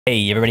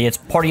Hey everybody, it's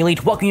Party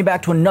Elite. Welcome you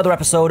back to another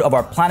episode of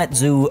our Planet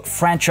Zoo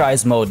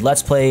franchise mode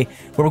Let's Play,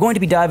 where we're going to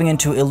be diving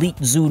into Elite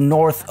Zoo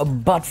North,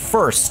 but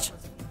first,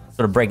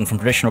 sort of breaking from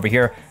tradition over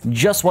here,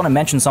 just want to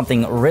mention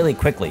something really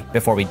quickly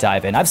before we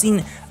dive in. I've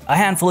seen a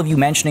handful of you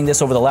mentioning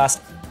this over the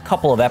last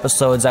couple of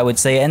episodes, I would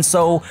say, and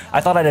so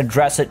I thought I'd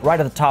address it right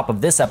at the top of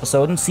this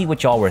episode and see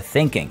what y'all were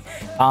thinking.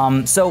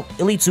 So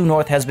Elite Zoo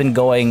North has been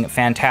going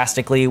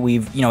fantastically.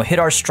 We've, hit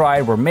our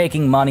stride. We're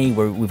making money.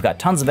 We've got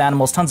tons of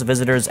animals, tons of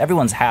visitors.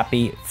 Everyone's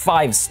happy.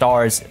 5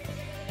 stars.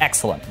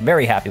 Excellent.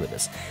 Very happy with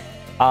this.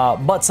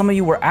 But some of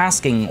you were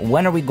asking,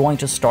 when are we going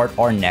to start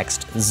our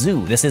next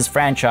zoo? This is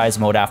franchise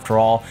mode after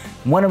all.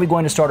 When are we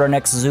going to start our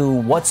next zoo?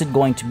 What's it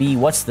going to be?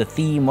 What's the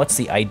theme? What's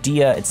the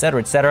idea? Etc.,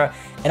 etc.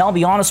 And I'll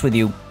be honest with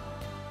you,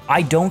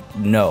 I don't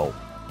know.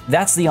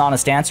 That's the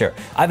honest answer.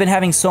 I've been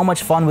having so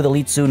much fun with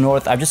Elite Zoo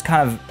North. I've just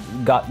kind of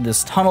got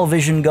this tunnel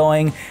vision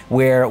going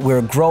where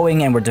we're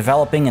growing and we're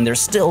developing and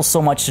there's still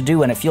so much to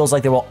do and it feels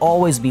like there will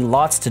always be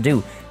lots to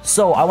do.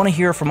 So I want to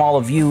hear from all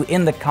of you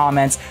in the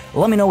comments.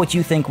 Let me know what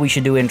you think we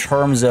should do in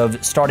terms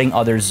of starting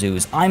other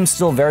zoos. I'm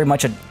still very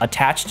much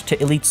attached to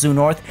Elite Zoo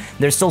North.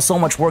 There's still so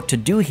much work to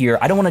do here.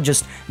 I don't want to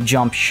just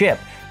jump ship.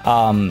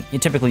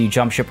 Typically you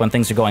jump ship when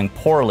things are going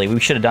poorly.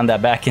 We should have done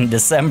that back in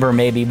December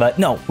maybe, but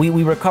no, we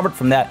recovered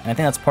from that, and I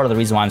think that's part of the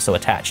reason why I'm so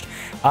attached.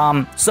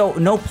 So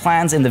no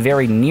plans in the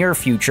very near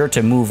future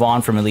to move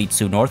on from Elite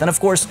Zoo North, and of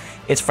course,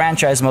 it's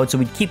franchise mode, so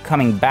we'd keep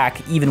coming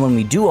back even when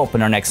we do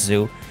open our next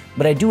zoo,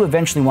 but I do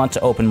eventually want to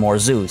open more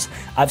zoos.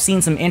 I've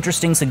seen some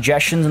interesting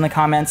suggestions in the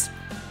comments.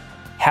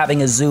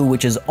 Having a zoo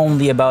which is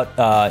only about,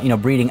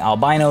 breeding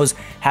albinos,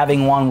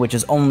 having one which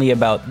is only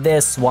about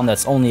this, one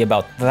that's only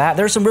about that.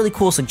 There's some really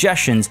cool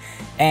suggestions,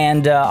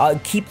 and I'll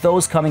keep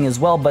those coming as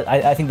well, but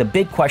I think the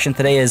big question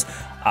today is,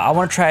 I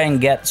want to try and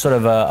get sort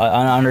of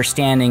an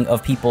understanding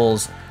of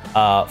people's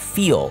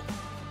feel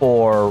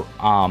for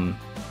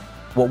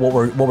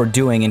what we're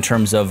doing in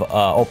terms of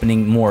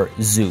opening more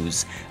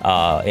zoos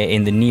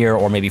in the near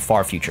or maybe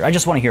far future. I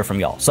just want to hear from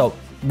y'all. So,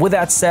 with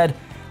that said,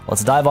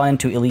 let's dive on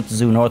into Elite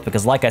Zoo North,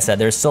 because like I said,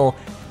 there's still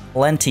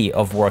plenty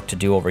of work to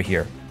do over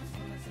here.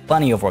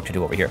 Plenty of work to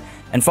do over here.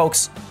 And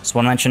folks, just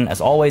want to mention, as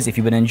always, if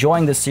you've been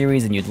enjoying this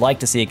series and you'd like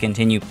to see it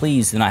continue,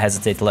 please do not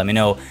hesitate to let me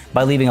know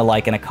by leaving a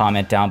like and a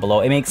comment down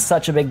below. It makes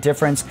such a big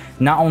difference.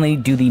 Not only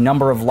do the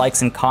number of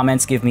likes and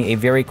comments give me a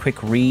very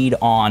quick read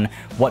on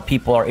what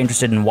people are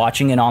interested in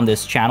watching in on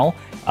this channel.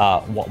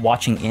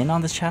 Watching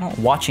on this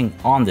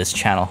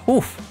channel.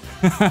 Oof.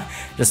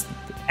 Just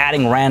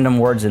adding random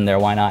words in there,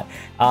 why not?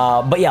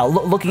 But yeah,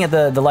 looking at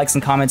the likes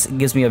and comments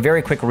gives me a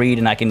very quick read,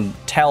 and I can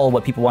tell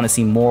what people want to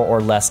see more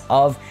or less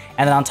of.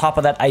 And then on top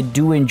of that, I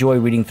do enjoy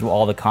reading through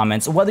all the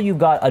comments. Whether you've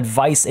got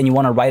advice and you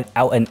want to write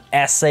out an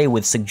essay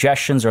with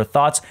suggestions or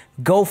thoughts,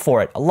 go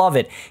for it. I love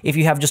it. If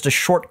you have just a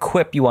short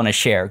quip you want to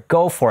share,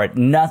 go for it.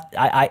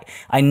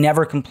 I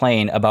never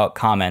complain about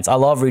comments. I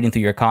love reading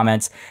through your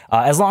comments,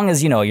 as long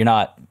as you're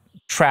not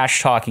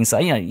trash talking. So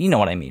you know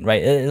what I mean,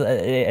 right?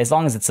 As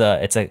long as it's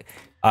a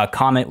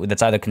comment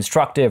that's either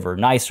constructive or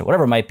nice or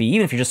whatever it might be,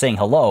 even if you're just saying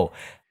hello,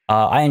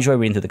 I enjoy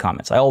reading through the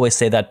comments. I always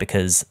say that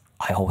because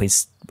I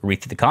always read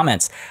through the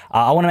comments.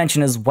 I want to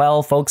mention as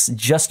well, folks,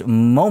 just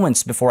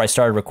moments before I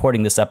started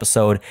recording this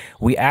episode,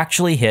 we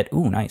actually hit,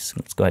 ooh, nice,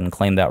 let's go ahead and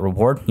claim that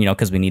reward,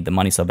 because we need the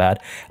money so bad.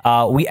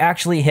 We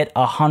actually hit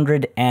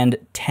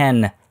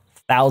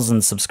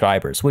 110,000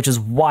 subscribers, which is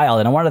wild,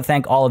 and I wanted to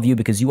thank all of you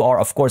because you are,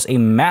 of course, a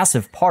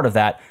massive part of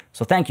that,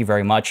 so thank you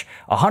very much.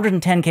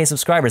 110k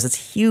subscribers,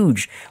 that's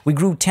huge. We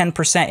grew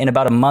 10% in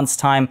about a month's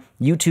time.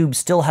 YouTube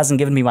still hasn't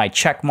given me my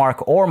check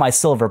mark or my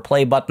silver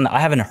play button.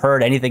 I haven't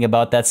heard anything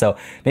about that, so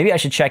maybe I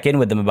should check in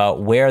with them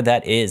about where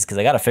that is, because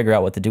I got to figure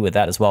out what to do with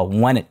that as well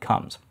when it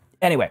comes.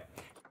 Anyway,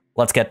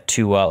 let's get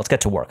to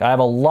work. I have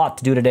a lot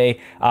to do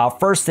today.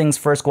 First things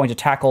first, going to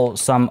tackle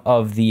some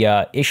of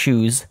the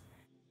issues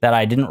that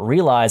I didn't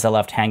realize I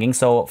left hanging.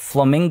 So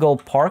Flamingo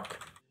Park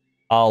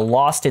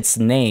lost its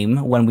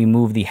name when we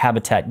moved the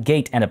habitat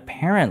gate, and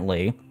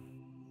apparently,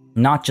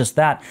 not just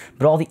that,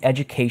 but all the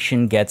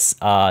education gets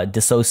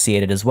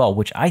dissociated as well,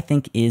 which I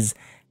think is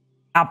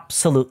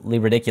absolutely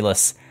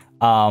ridiculous.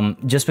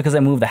 Just because I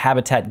moved the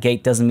habitat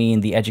gate doesn't mean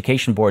the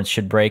education boards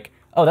should break.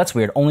 Oh, that's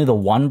weird. Only the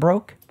one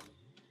broke?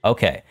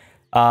 Okay.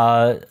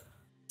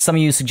 Some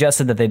of you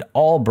suggested that they'd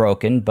all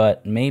broken,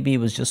 but maybe it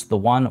was just the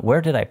one.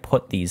 Where did I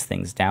put these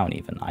things down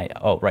even?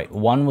 Oh, right.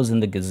 One was in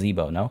the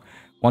gazebo, no?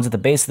 One's at the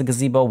base of the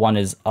gazebo, one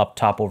is up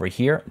top over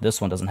here.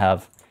 This one doesn't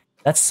have...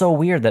 That's so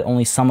weird that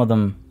only some of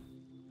them...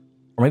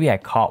 Or maybe I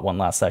caught one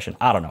last session.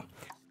 I don't know.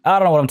 I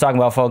don't know what I'm talking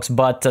about, folks,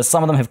 but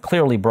some of them have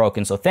clearly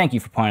broken, so thank you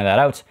for pointing that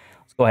out.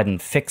 Let's go ahead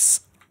and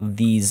fix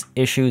these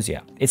issues.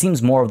 Yeah, it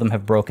seems more of them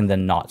have broken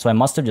than not, so I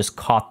must have just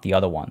caught the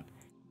other one.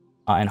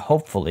 And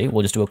hopefully,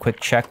 we'll just do a quick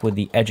check with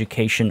the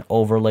education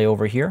overlay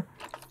over here.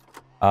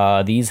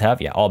 These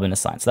have, yeah, all been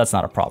assigned, so that's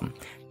not a problem.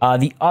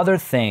 The other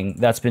thing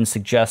that's been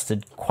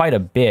suggested quite a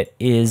bit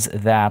is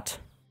that...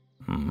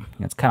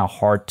 it's kind of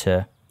hard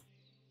to...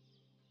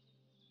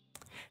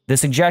 The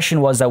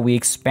suggestion was that we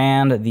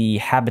expand the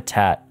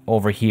habitat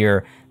over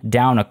here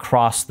down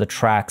across the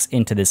tracks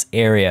into this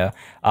area,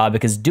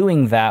 because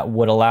doing that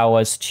would allow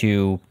us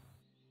to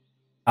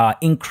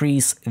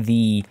increase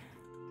the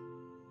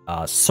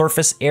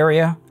surface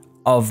area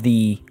of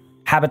the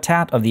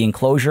habitat of the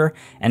enclosure,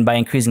 and by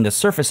increasing the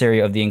surface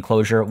area of the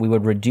enclosure, we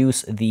would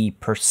reduce the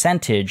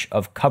percentage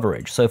of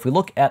coverage. So if we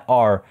look at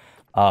our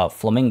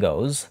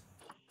flamingos,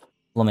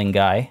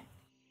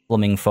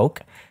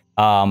 flamingfolk,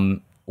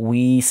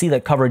 we see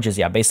that coverage is,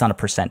 based on a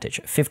percentage.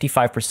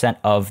 55%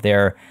 of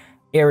their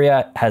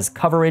area has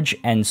coverage,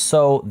 and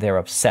so they're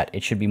upset.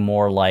 It should be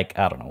more like,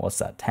 I don't know, what's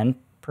that, 10%,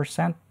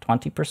 20%,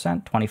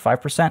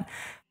 25%?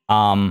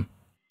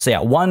 So yeah,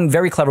 one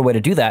very clever way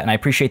to do that, and I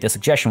appreciate the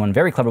suggestion, one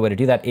very clever way to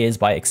do that is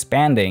by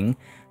expanding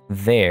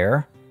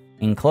their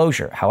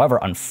enclosure. However,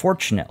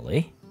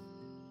 unfortunately,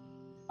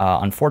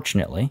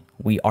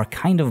 we are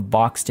kind of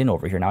boxed in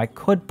over here. Now, I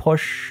could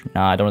push...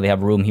 No, I don't really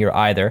have room here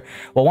either.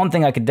 Well, one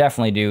thing I could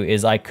definitely do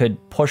is I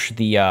could push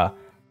the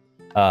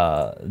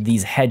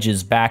these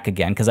hedges back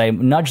again, because I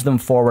nudged them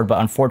forward, but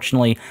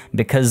unfortunately,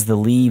 because the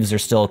leaves are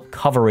still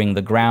covering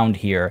the ground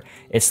here,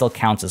 it still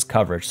counts as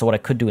coverage. So what I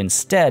could do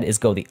instead is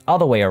go the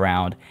other way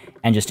around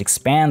and just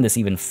expand this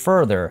even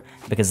further,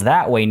 because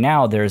that way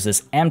now there's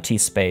this empty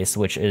space,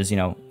 which is, you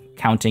know,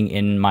 counting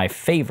in my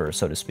favor,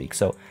 so to speak.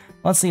 So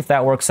let's see if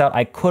that works out.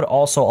 I could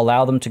also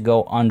allow them to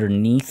go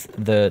underneath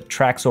the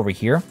tracks over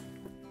here.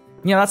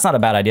 Yeah, that's not a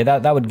bad idea.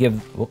 That would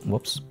give...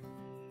 Whoops.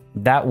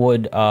 That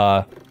would...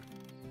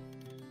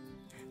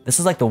 This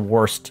is like the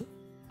worst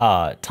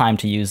time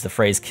to use the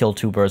phrase "kill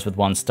two birds with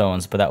one stone,"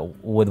 but that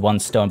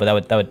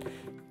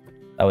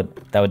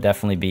would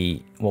definitely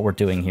be what we're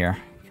doing here.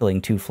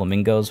 Killing two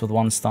flamingos with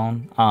one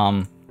stone.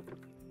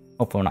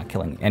 Hopefully we're not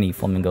killing any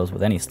flamingos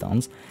with any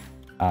stones.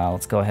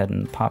 Let's go ahead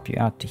and pop you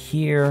out to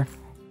here,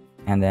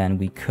 and then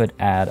we could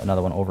add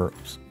another one over.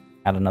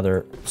 Add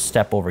another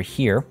step over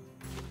here.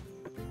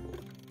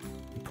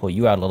 Pull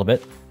you out a little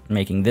bit,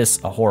 making this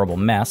a horrible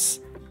mess.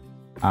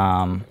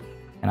 And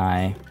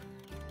I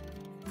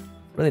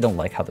really don't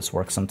like how this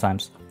works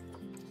sometimes.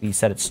 We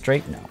set it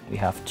straight? No, we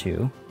have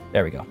to.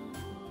 There we go.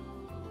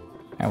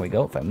 There we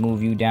go. If I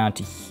move you down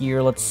to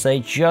here, let's say,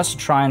 just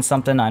trying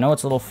something. I know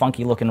it's a little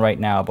funky looking right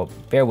now, but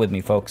bear with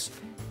me, folks.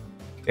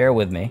 Bear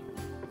with me.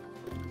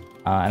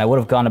 And I would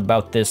have gone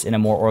about this in a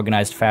more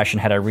organized fashion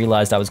had I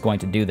realized I was going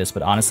to do this,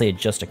 but honestly, it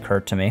just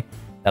occurred to me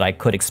that I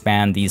could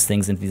expand these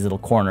things into these little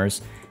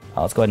corners.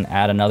 Let's go ahead and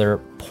add another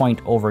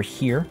point over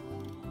here.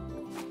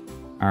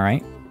 All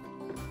right.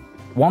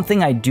 One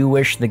thing I do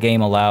wish the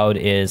game allowed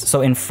is,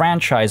 so in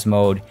franchise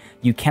mode,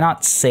 you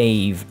cannot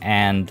save,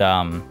 and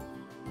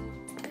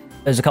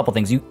there's a couple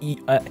things.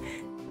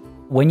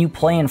 When you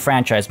play in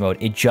franchise mode,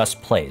 it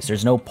just plays.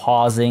 There's no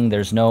pausing,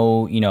 there's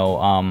no,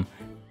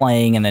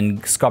 playing and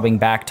then scrubbing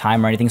back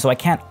time or anything, so I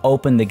can't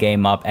open the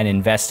game up and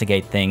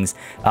investigate things.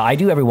 I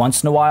do every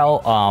once in a while,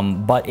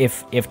 but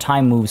if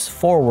time moves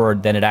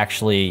forward, then it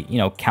actually,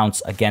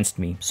 counts against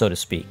me, so to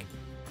speak.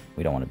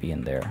 We don't want to be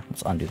in there.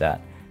 Let's undo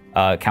that.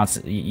 Counts.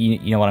 You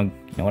know what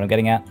I'm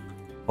getting at.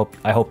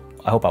 I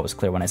hope I was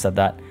clear when I said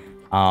that.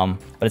 But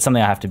it's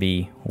something I have to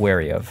be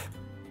wary of.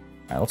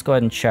 All right, let's go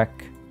ahead and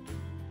check.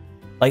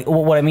 Like,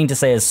 what I mean to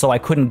say is, so I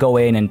couldn't go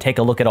in and take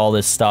a look at all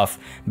this stuff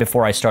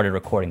before I started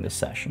recording this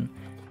session,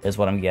 is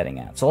what I'm getting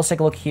at. So let's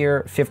take a look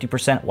here.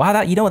 50%. Wow,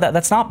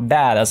 that's not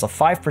bad. That's a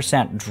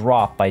 5%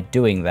 drop by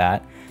doing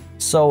that.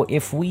 So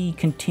if we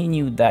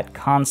continued that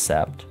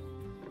concept,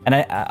 and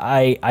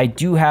I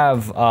do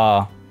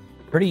have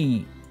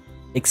pretty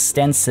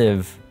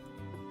extensive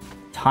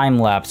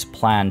time-lapse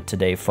planned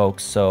today,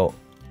 folks, so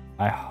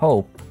I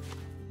hope,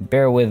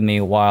 bear with me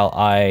while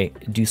I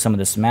do some of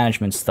this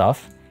management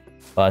stuff,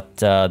 but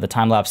the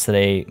time-lapse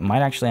today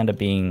might actually end up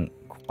being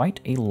quite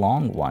a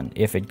long one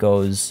if it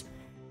goes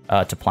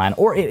to plan,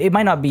 or it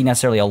might not be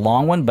necessarily a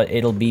long one, but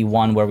it'll be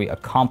one where we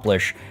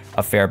accomplish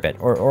a fair bit,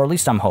 or at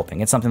least I'm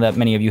hoping. It's something that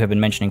many of you have been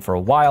mentioning for a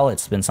while.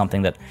 It's been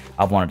something that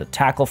I've wanted to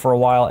tackle for a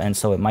while, and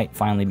so it might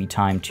finally be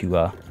time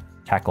to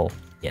tackle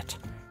it.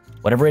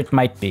 Whatever it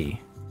might be.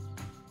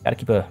 Gotta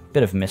keep a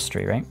bit of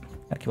mystery, right?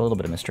 Gotta keep a little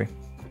bit of mystery.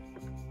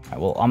 All right,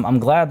 well, I'm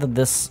glad that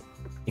this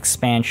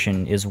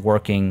expansion is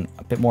working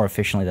a bit more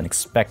efficiently than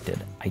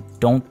expected. I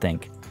don't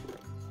think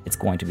it's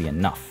going to be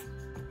enough.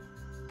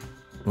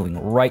 Moving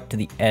right to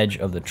the edge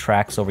of the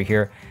tracks over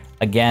here.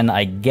 Again,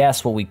 I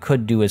guess what we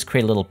could do is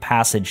create a little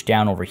passage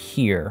down over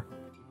here.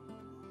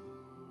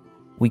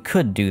 We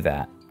could do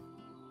that.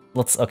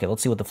 Let's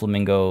see what the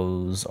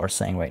flamingos are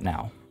saying right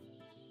now.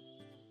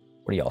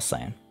 What are y'all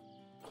saying?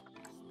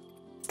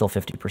 Still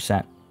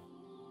 50%.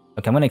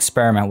 Okay, I'm going to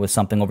experiment with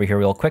something over here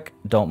real quick.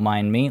 Don't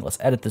mind me. Let's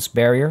edit this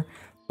barrier.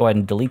 Go ahead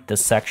and delete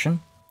this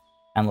section.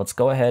 And let's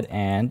go ahead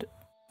and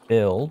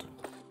build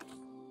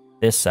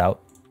this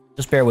out.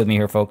 Just bear with me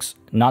here, folks.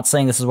 Not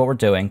saying this is what we're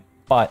doing,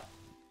 but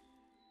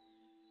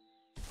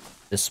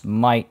this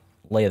might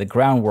lay the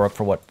groundwork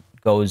for what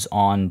goes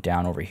on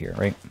down over here,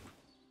 right?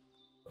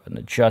 And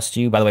adjust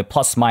you. By the way,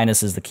 plus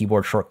minus is the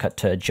keyboard shortcut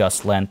to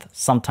adjust length.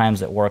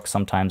 Sometimes it works,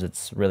 sometimes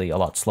it's really a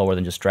lot slower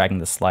than just dragging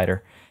the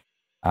slider.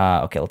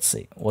 Okay, let's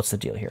see. What's the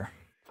deal here?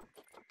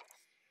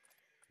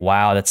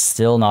 Wow, that's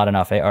still not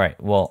enough. Eh? All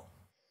right, well,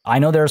 I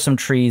know there are some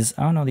trees.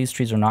 Oh, no, these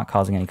trees are not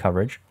causing any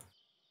coverage.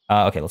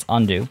 Okay, let's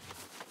undo.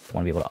 I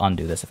want to be able to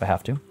undo this if I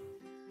have to. All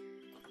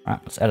right,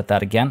 let's edit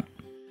that again.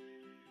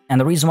 And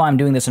the reason why I'm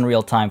doing this in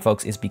real time,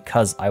 folks, is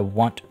because I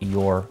want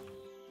your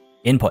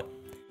input.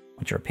 I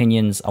want your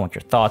opinions. I want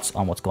your thoughts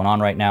on what's going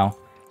on right now,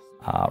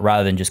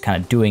 rather than just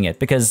kind of doing it.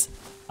 Because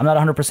I'm not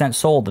 100%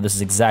 sold that this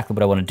is exactly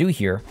what I want to do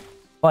here,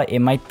 but it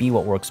might be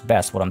what works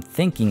best. What I'm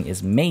thinking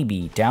is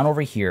maybe down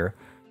over here,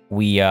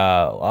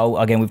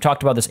 again, we've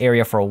talked about this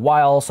area for a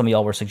while. Some of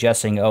y'all were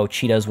suggesting, oh,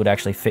 cheetahs would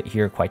actually fit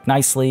here quite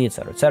nicely,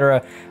 etc.,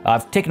 etc.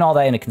 I've taken all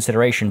that into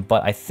consideration,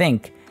 but I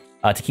think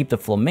to keep the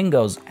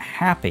flamingos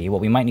happy,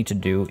 what we might need to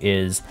do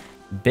is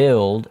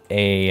build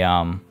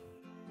an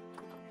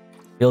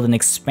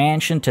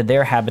expansion to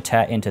their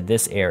habitat into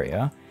this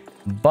area.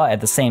 But at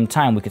the same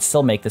time, we could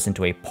still make this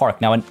into a park.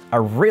 Now, a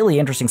really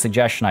interesting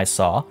suggestion I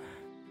saw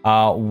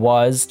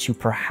was to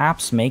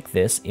perhaps make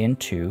this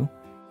into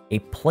a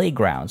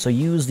playground. So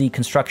use the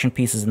construction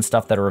pieces and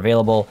stuff that are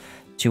available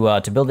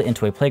to build it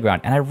into a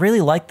playground. And I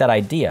really like that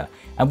idea.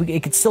 And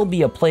it could still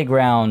be a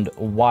playground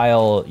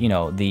while, you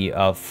know,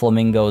 the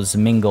flamingos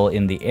mingle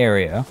in the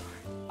area.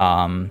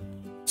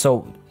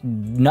 So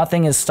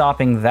nothing is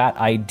stopping that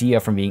idea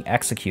from being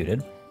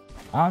executed.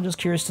 I'm just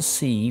curious to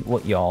see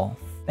what y'all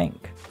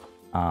think.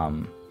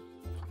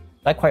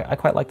 I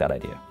quite like that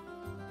idea.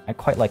 I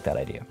quite like that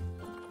idea.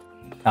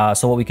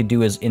 So what we could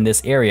do is in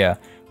this area,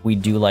 we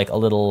do like a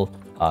little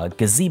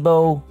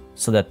gazebo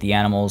so that the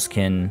animals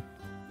can,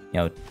 you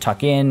know,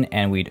 tuck in,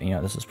 and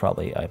this is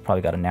I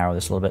probably got to narrow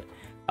this a little bit.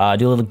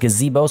 Do a little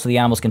gazebo so the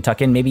animals can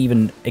tuck in, maybe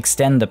even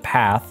extend the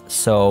path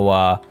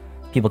so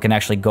people can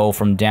actually go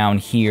from down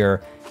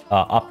here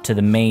up to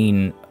the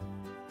main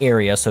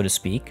area, so to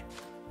speak.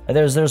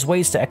 There's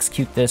ways to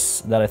execute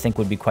this that I think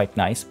would be quite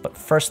nice, but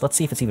first let's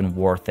see if it's even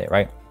worth it,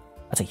 right?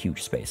 That's a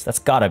huge space. That's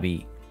gotta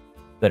be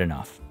good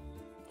enough.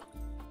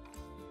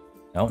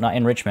 No, not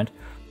enrichment.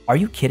 Are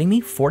you kidding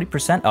me?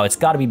 40%? Oh, it's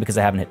gotta be because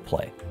I haven't hit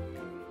play.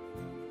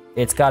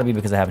 It's gotta be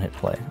because I haven't hit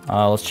play.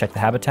 Let's check the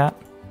habitat.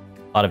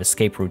 A lot of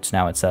escape routes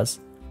now, it says.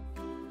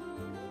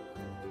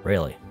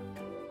 Really?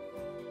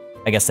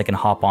 I guess they can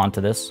hop onto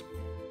this.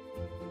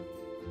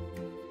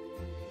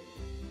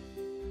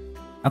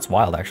 That's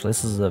wild, actually.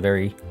 This is a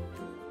very...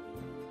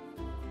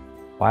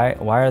 Why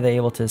are they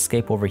able to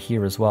escape over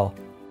here as well?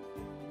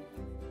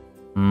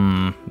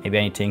 Maybe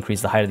I need to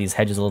increase the height of these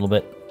hedges a little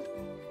bit.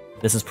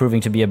 This is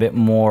proving to be a bit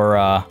more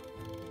of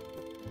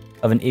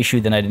an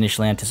issue than I'd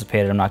initially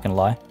anticipated, I'm not going to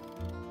lie.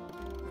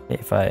 Okay,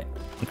 if I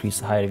increase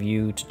the height of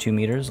you to 2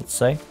 meters, let's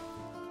say.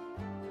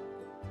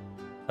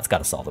 That's got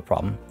to solve the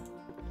problem.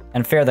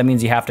 And fair, that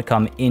means you have to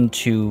come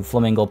into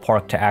Flamingo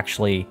Park to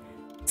actually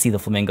see the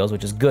flamingos,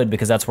 which is good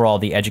because that's where all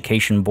the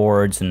education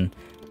boards and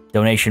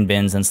donation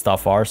bins and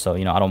stuff are. So,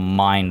 you know, I don't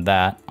mind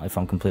that, if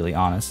I'm completely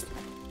honest.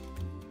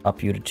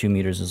 Up you to 2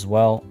 meters as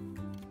well.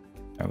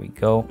 There we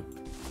go.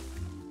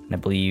 And I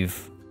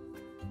believe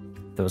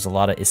there was a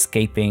lot of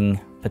escaping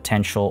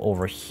potential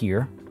over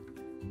here.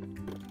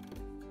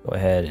 Go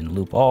ahead and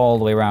loop all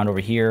the way around over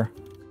here.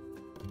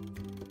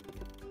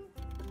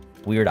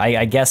 Weird.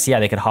 I guess, yeah,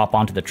 they could hop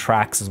onto the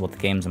tracks is what the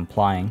game's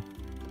implying.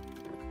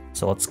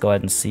 So let's go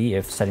ahead and see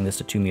if setting this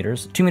to 2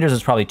 meters. 2 meters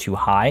is probably too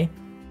high.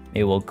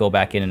 Maybe we'll go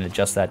back in and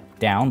adjust that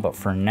down. But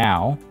for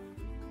now,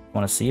 I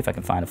want to see if I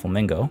can find a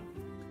flamingo.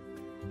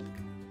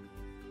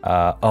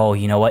 Oh,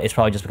 you know what? It's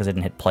probably just because I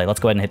didn't hit play.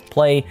 Let's go ahead and hit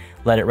play,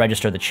 let it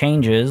register the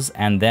changes,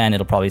 and then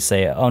it'll probably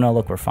say, oh no,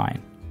 look, we're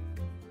fine.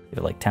 Give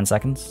it like 10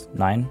 seconds.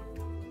 9,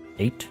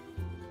 8,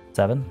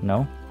 7,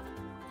 no.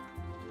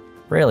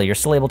 Really? You're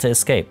still able to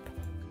escape?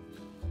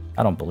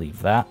 I don't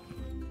believe that.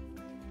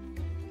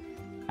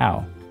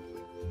 Ow.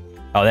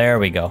 Oh, there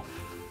we go.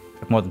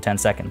 Took more than 10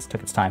 seconds.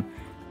 Took its time.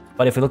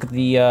 But if we look at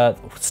the...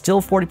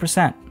 still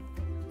 40%.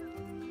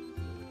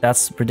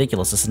 That's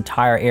ridiculous. This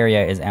entire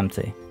area is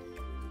empty.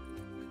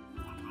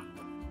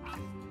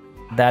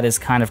 That is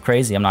kind of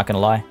crazy, I'm not going to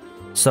lie.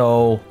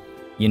 So,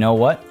 you know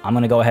what? I'm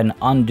going to go ahead and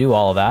undo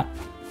all of that.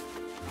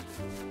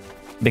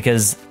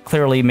 Because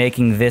clearly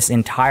making this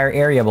entire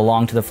area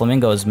belong to the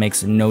flamingos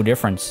makes no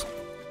difference.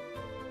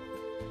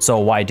 So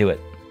why do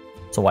it?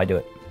 So why do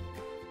it?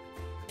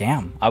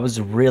 Damn, I was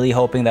really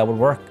hoping that would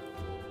work.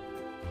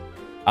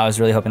 I was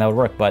really hoping that would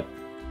work, but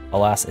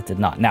alas, it did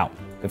not. Now,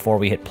 before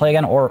we hit play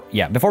again,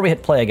 before we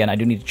hit play again, I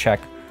do need to check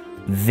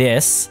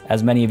this.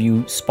 As many of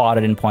you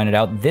spotted and pointed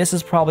out, this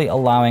is probably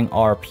allowing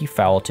our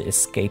peafowl to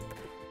escape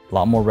a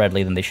lot more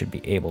readily than they should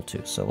be able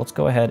to. So let's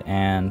go ahead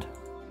and...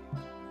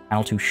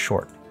 Panel too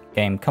short.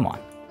 Game, come on.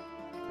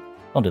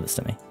 Don't do this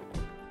to me.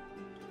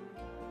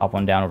 Hop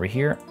one down over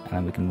here, and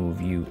then we can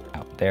move you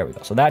out. There we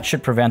go. So that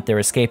should prevent their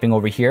escaping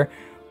over here.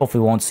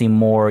 Hopefully we won't see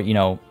more, you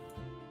know,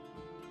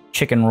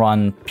 chicken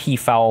run,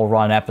 peafowl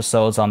run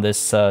episodes on this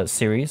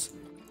series.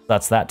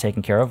 That's that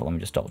taken care of. Let me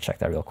just double check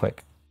that real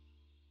quick.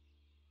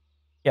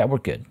 Yeah, we're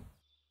good.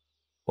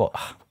 Well,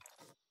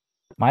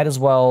 might as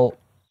well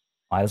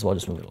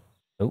just move it.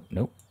 Oh,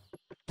 nope.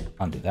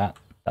 Undo that.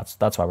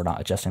 That's why we're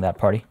not adjusting that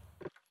party.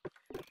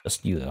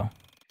 Just you, though.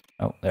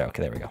 Oh, there.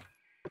 Okay, there we go.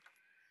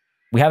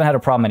 We haven't had a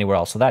problem anywhere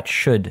else, so that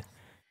should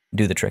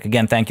do the trick.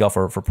 Again, thank you all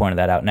for pointing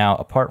that out. Now,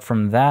 apart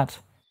from that,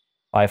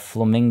 by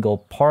Flamingo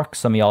Park,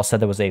 some of y'all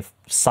said there was a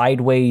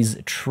sideways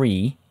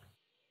tree.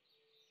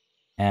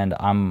 And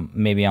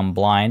maybe I'm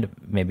blind.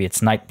 Maybe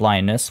it's night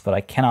blindness, but I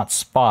cannot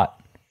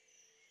spot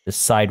this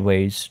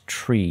sideways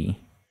tree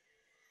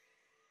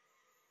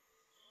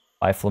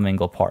by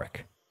Flamingo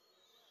Park.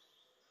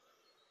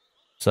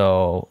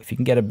 So if you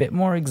can get a bit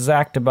more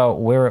exact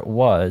about where it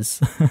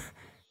was,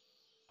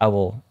 I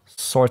will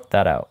sort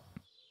that out.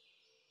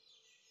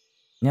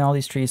 Yeah, all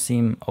these trees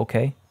seem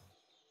okay.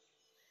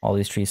 All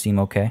these trees seem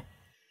okay.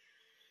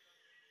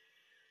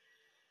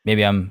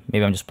 Maybe I'm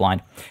just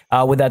blind.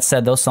 With that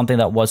said, though, something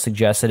that was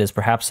suggested is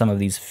perhaps some of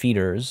these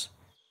feeders.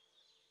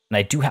 And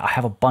I do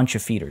have a bunch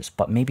of feeders,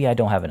 but maybe I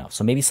don't have enough.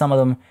 So maybe some of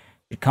them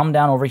should come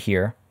down over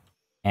here,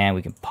 and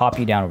we can pop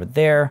you down over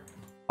there,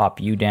 pop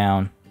you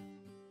down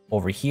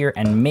over here,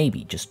 and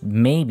maybe, just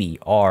maybe,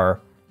 our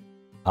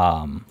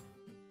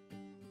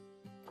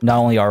not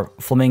only our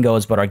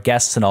flamingos, but our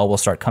guests and all will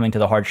start coming to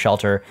the hard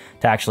shelter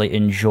to actually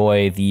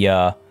enjoy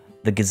the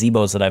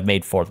gazebos that I've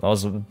made for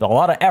them. A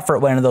lot of effort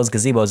went into those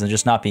gazebos and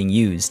just not being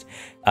used.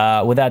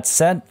 With that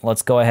said,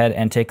 let's go ahead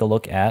and take a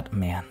look at,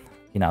 man,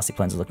 the Nasty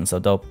Plains is looking so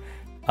dope.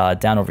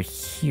 Down over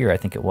here, I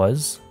think it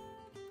was.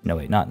 No,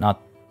 wait,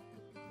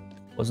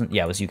 wasn't,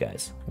 yeah, it was you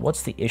guys.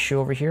 What's the issue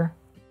over here?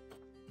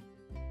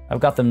 I've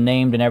got them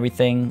named and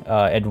everything.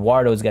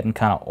 Eduardo's getting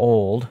kind of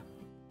old,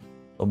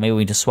 so maybe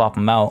we just swap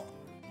them out.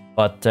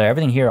 But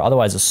everything here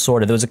otherwise is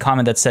sorted. There was a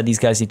comment that said these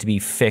guys need to be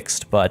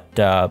fixed,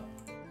 but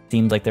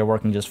seems like they're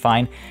working just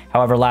fine.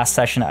 However, last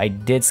session I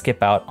did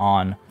skip out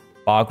on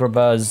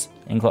Bagraba's.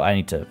 I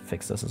need to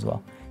fix this as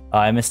well.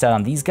 I missed out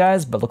on these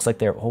guys, but looks like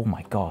they're, oh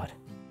my god,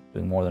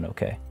 doing more than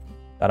okay.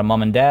 Got a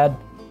mom and dad.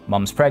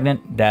 Mom's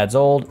pregnant. Dad's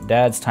old.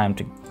 Dad's time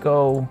to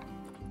go.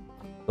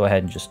 Go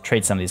ahead and just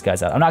trade some of these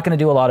guys out. I'm not going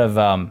to do a lot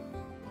of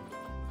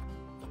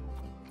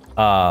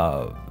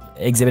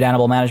exhibit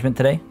animal management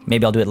today.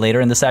 Maybe I'll do it later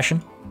in the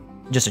session,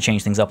 just to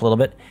change things up a little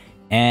bit.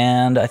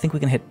 And I think we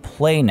can hit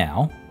play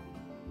now.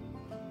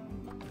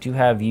 Do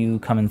have you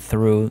coming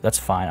through. That's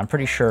fine. I'm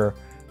pretty sure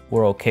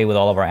we're okay with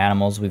all of our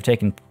animals. We've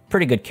taken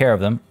pretty good care of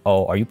them.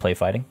 Oh, are you play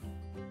fighting?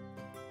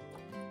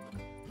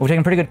 We've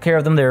taken pretty good care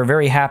of them. They're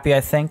very happy,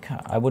 I think.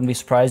 I wouldn't be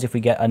surprised if we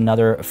get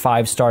another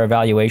 5-star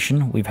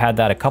evaluation. We've had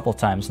that a couple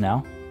times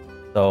now.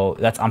 So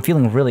I'm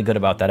feeling really good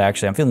about that,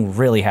 actually. I'm feeling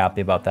really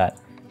happy about that.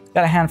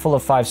 Got a handful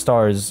of 5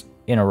 stars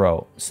in a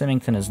row.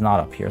 Symington is not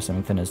up here.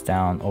 Symington is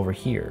down over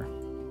here.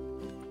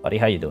 Buddy,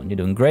 how you doing? You're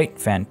doing great.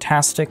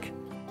 Fantastic.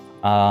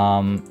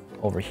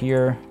 Over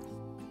here.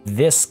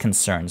 This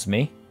concerns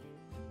me.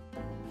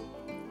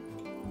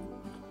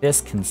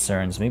 This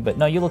concerns me, but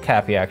no, you look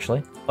happy,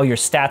 actually. Oh, your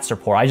stats are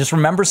poor. I just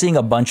remember seeing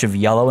a bunch of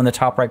yellow in the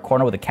top right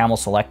corner with a camel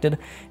selected.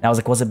 And I was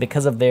like, was it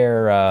because of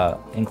their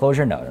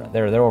enclosure? No,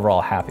 they're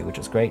overall happy, which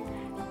is great.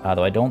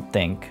 Though I don't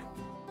think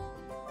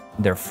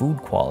their food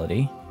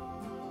quality.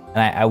 And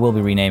I will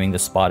be renaming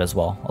this spot as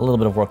well. A little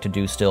bit of work to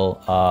do still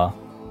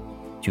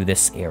to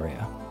this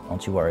area.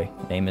 Don't you worry,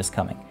 name is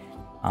coming.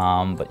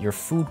 But your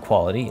food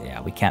quality,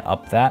 yeah, we can't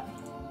up that.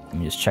 Let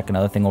me just check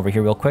another thing over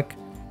here real quick.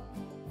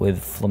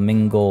 With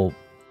Flamingo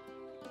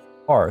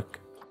Park,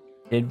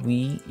 did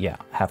we, yeah,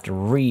 have to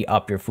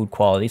re-up your food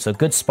quality. So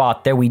good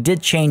spot there. We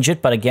did change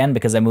it, but again,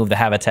 because I moved the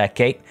habitat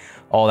gate,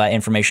 all that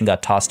information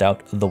got tossed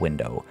out the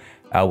window,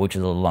 which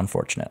is a little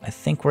unfortunate. I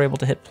think we're able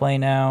to hit play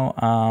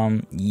now.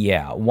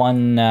 Yeah,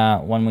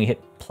 when we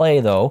hit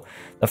play, though,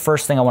 the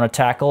first thing I want to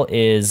tackle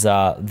is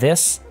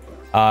this.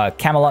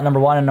 Camelot number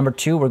 1 and number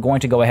 2, we're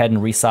going to go ahead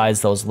and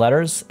resize those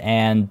letters.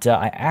 And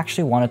I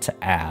actually wanted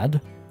to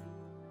add,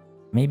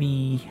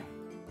 maybe,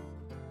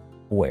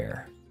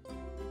 where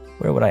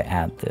would I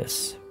add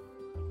this?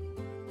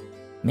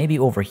 Maybe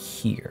over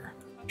here.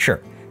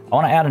 Sure. I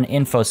want to add an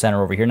info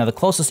center over here. Now, the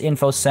closest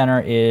info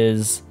center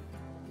is,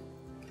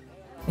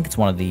 I think it's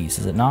one of these,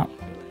 is it not?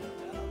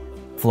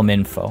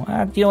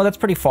 Flaminfo. You know, that's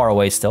pretty far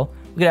away still.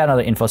 We could add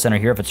another info center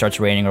here if it starts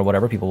raining or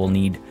whatever. People will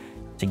need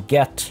to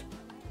get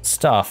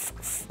stuff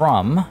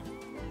from.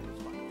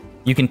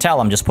 You can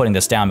tell I'm just putting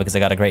this down because I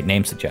got a great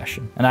name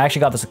suggestion. And I actually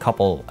got this a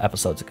couple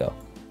episodes ago.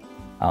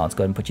 Let's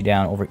go ahead and put you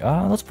down over.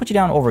 Let's put you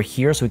down over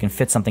here so we can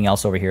fit something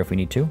else over here if we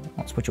need to.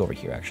 Let's put you over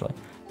here, actually.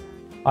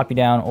 Pop you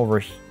down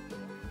over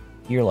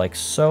here like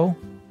so.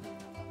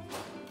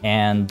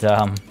 And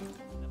I'm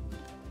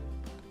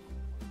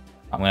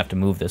gonna have to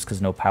move this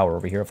because no power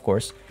over here, of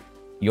course.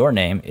 Your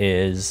name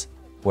is,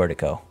 where'd it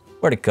go?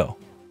 Where'd it go?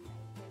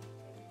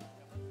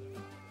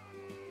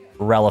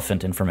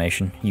 Relevant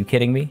information. You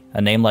kidding me?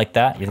 A name like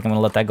that? You think I'm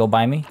gonna let that go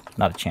by me?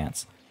 Not a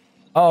chance.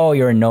 Oh,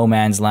 you're in no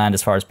man's land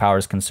as far as power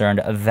is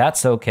concerned.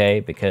 That's okay,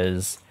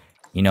 because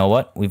you know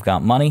what? We've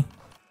got money.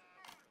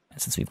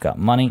 And since we've got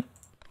money,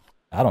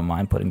 I don't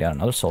mind putting down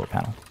another solar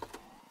panel.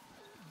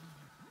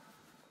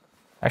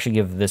 Actually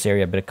give this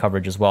area a bit of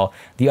coverage as well.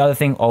 The other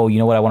thing, oh, you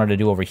know what I wanted to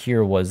do over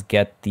here was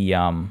get the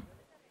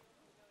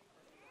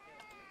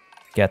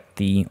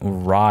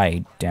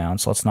ride down.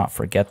 So let's not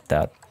forget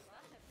that.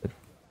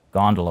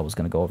 gondola was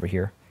going to go over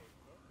here.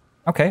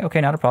 Okay, okay,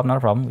 not a problem, not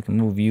a problem. We can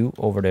move you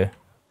over to...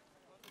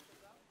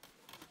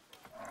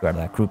 Grab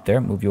that group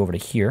there, move you over to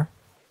here.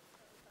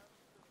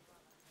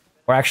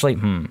 Or actually,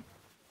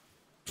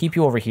 keep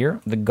you over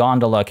here. The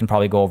gondola can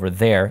probably go over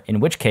there, in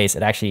which case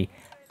it actually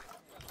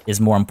is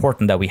more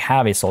important that we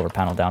have a solar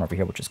panel down over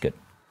here, which is good.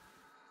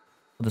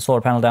 Put the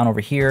solar panel down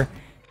over here,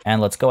 and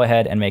let's go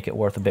ahead and make it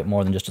worth a bit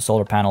more than just a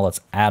solar panel.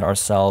 Let's add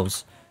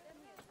ourselves...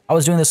 I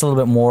was doing this a little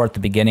bit more at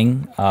the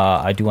beginning.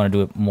 I do want to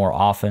do it more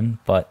often,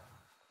 but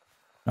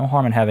no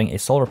harm in having a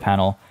solar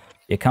panel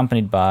be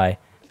accompanied by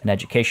an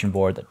education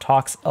board that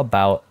talks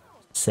about,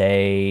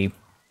 say,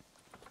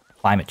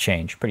 climate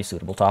change. Pretty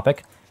suitable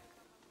topic.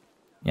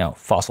 You know,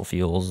 fossil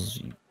fuels,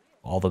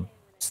 all the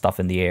stuff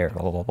in the air,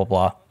 blah, blah, blah,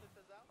 blah,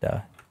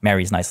 blah.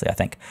 Marries nicely, I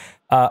think.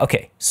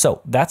 Okay,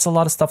 so that's a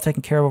lot of stuff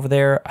taken care of over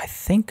there. I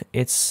think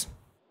it's...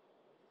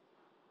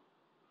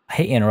 I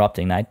hate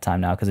interrupting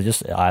nighttime now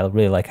because I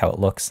really like how it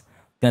looks.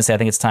 I'm gonna say I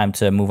think it's time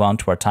to move on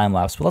to our time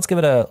lapse, but let's give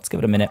it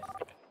a minute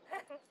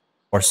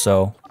or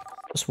so,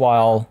 just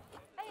while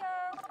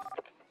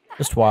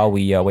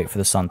we wait for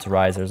the sun to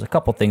rise. There's a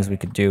couple things we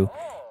could do,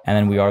 and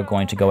then we are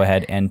going to go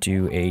ahead and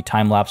do a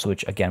time lapse,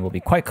 which again will be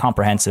quite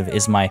comprehensive,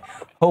 is my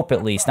hope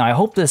at least. Now I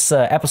hope this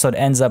episode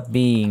ends up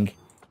being,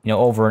 you know,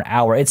 over an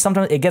hour.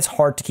 Sometimes it gets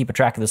hard to keep a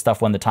track of this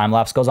stuff when the time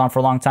lapse goes on for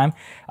a long time,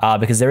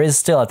 because there is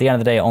still, at the end of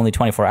the day, only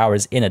 24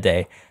 hours in a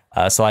day.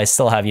 So I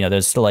still have, you know,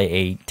 there's still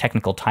a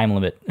technical time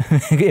limit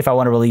if I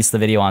want to release the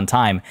video on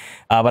time.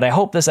 But I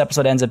hope this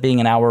episode ends up being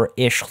an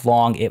hour-ish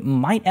long. It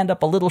might end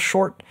up a little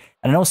short.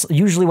 And I know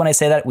usually when I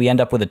say that, we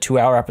end up with a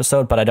 2-hour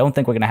episode, but I don't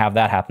think we're going to have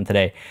that happen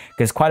today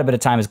because quite a bit of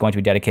time is going to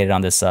be dedicated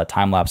on this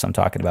time-lapse I'm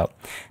talking about.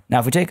 Now,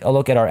 if we take a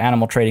look at our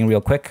animal trading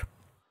real quick,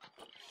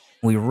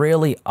 we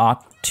really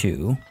ought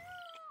to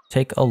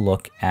take a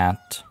look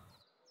at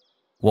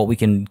what we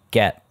can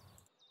get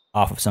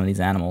off of some of these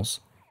animals.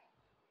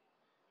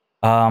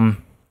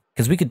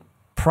 Because we could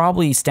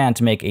probably stand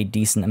to make a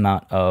decent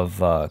amount of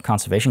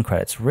conservation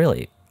credits,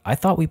 really. I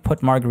thought we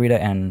put Margarita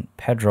and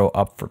Pedro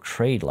up for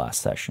trade last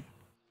session.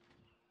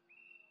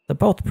 They're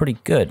both pretty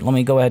good. Let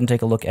me go ahead and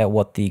take a look at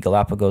what the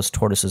Galapagos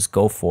tortoises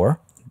go for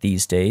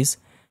these days.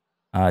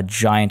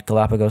 Giant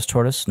Galapagos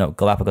tortoise? No,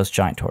 Galapagos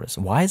giant tortoise.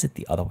 Why is it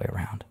the other way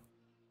around?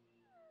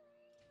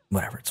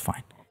 Whatever, it's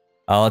fine.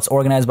 Let's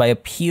organize by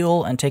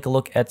appeal and take a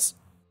look at...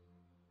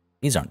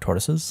 These aren't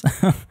tortoises.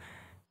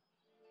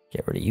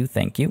 Get rid of you,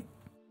 thank you.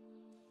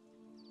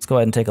 Let's go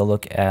ahead and take a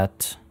look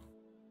at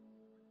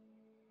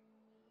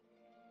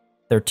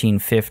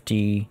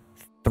 1350,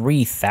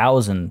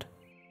 3000.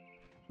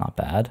 Not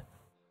bad.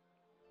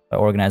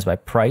 Organized by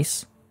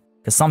price,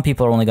 because some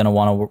people are only going to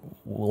want to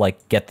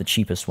like get the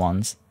cheapest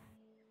ones,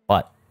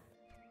 but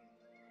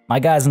my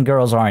guys and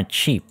girls aren't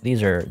cheap.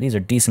 These are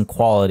decent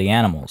quality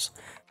animals.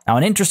 Now,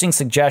 an interesting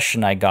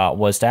suggestion I got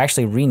was to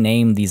actually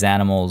rename these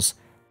animals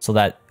so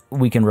that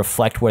we can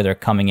reflect where they're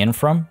coming in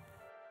from.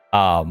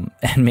 And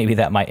maybe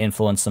that might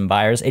influence some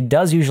buyers. It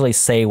does usually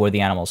say where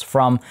the animal's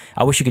from.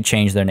 I wish you could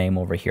change their name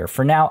over here.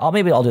 For now,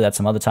 maybe I'll do that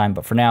some other time,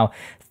 but for now,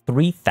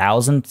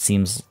 3,000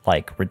 seems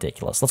like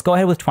ridiculous. Let's go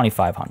ahead with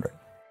 2,500.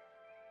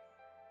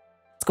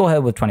 Let's go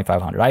ahead with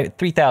 2,500.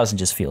 3,000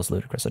 just feels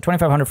ludicrous. So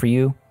 2,500 for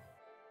you.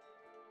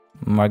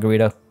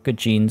 Margarita, good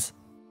genes.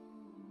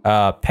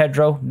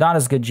 Pedro, not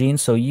as good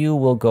genes, so you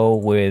will go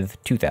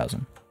with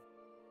 2,000.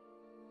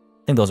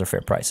 I think those are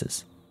fair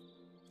prices.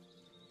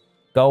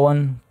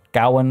 Going,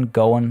 go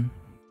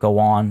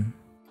on,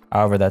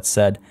 however that's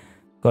said.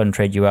 Go ahead and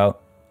trade you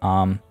out.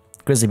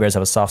 Grizzly bears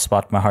have a soft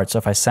spot in my heart, so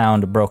if I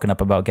sound broken up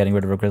about getting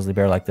rid of a grizzly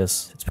bear like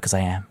this, it's because I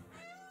am.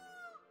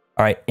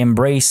 Alright,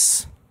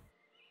 embrace.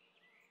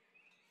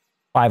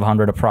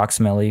 500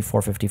 approximately,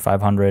 450,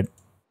 500.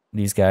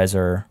 These guys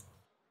are...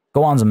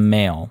 Go-on's a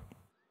male.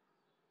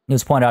 It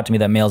was pointed out to me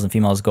that males and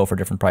females go for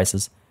different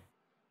prices.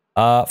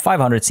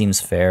 500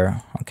 seems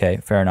fair. Okay,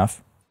 fair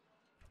enough.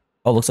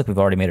 Oh, looks like we've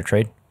already made a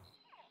trade.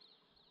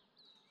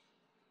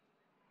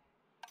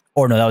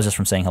 Or no, that was just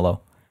from saying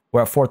hello.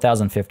 We're at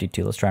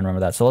 4,052. Let's try and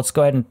remember that. So let's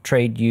go ahead and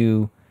trade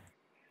you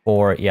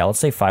for, yeah, let's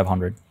say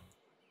 500.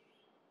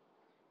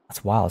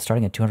 That's wild. It's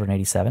starting at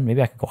 287.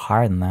 Maybe I could go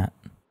higher than that.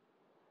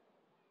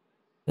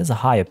 There's a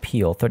high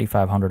appeal,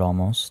 3,500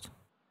 almost.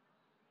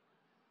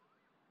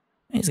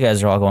 These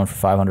guys are all going for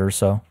 500 or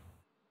so.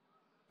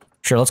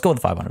 Sure, let's go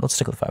with 500. Let's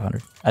stick with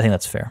 500. I think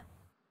that's fair.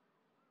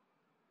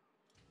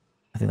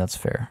 I think that's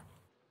fair.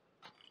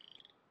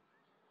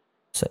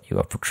 Set you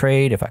up for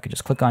trade. If I could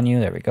just click on you.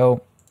 There we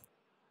go.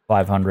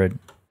 500.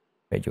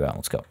 Trade you out.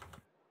 Let's go.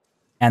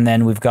 And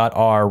then we've got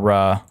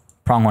our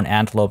pronghorn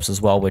antelopes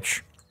as well,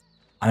 which,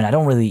 I mean, I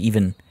don't really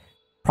even...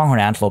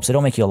 Pronghorn antelopes, they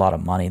don't make you a lot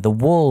of money. The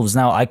wolves,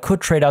 now, I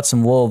could trade out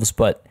some wolves,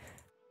 but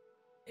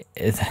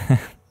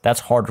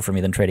that's harder for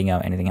me than trading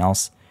out anything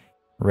else,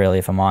 really,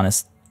 if I'm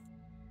honest.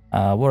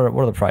 What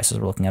are the prices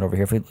we're looking at over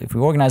here? If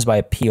we organize by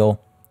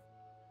appeal,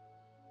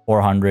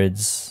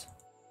 400s,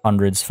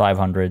 100s,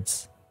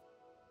 500s.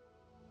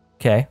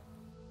 Okay.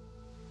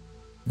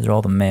 These are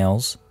all the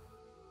males.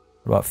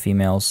 What about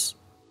females?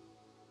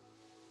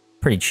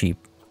 Pretty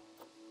cheap.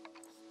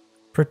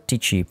 Pretty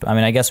cheap. I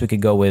mean, I guess we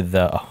could go with,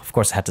 oh, of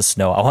course it had to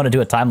snow. I want to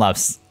do a time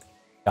lapse.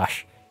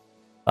 Gosh,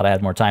 thought I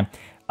had more time.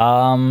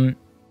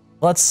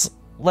 Let's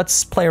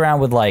play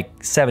around with like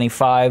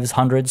 75s,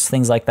 100s,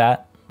 things like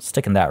that.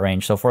 Stick in that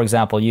range. So for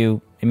example,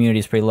 you, immunity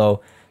is pretty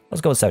low.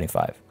 Let's go with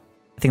 75.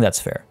 I think that's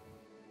fair.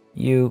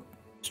 You,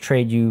 let's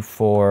trade you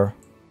for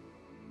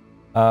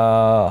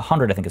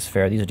 100, I think is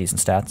fair. These are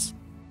decent stats.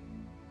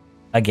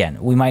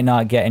 Again, we might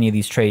not get any of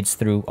these trades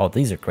through. Oh,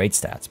 these are great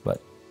stats,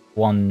 but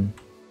 100.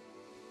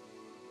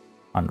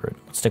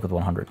 Let's stick with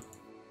 100.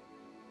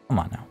 Come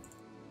on now.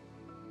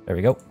 There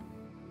we go.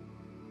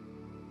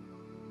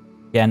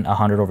 Again,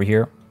 100 over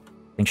here.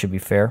 I think should be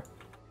fair.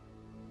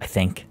 I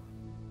think.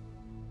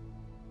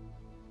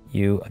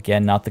 You,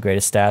 again, not the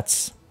greatest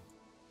stats.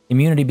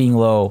 Immunity being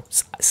low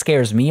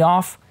scares me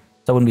off,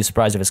 so I wouldn't be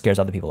surprised if it scares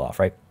other people off,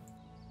 right?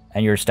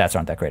 And your stats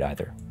aren't that great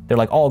either. They're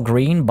like all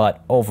green,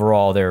 but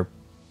overall they're,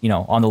 you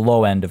know, on the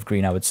low end of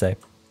green, I would say.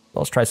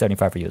 Let's try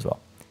 75 for you as well.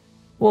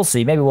 We'll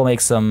see. Maybe we'll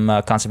make some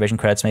conservation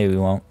credits. Maybe we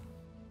won't.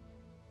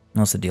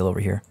 What's the deal over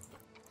here?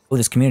 Oh,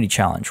 this community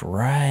challenge.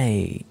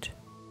 Right.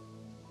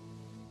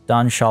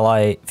 Done. Shall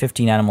I...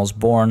 15 animals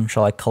born.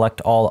 Shall I collect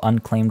all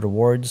unclaimed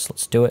rewards?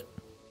 Let's do it.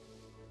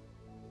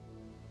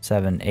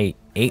 7, 8.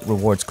 8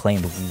 rewards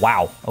claimed.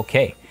 Wow.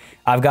 Okay.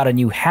 I've got a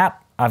new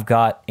hat. I've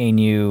got a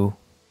new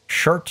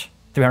shirt.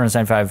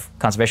 375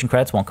 conservation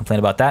credits. Won't complain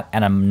about that.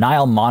 And a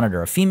Nile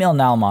monitor. A female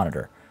Nile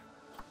monitor.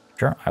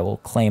 Sure. I will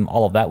claim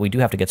all of that. We do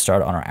have to get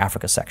started on our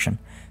Africa section.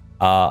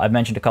 I've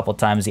mentioned a couple of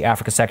times the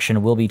Africa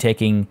section will be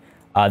taking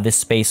this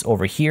space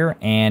over here,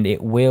 and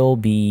it will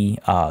be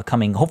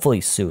coming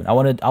hopefully soon. I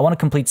want to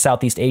complete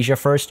Southeast Asia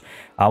first.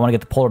 I want to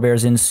get the polar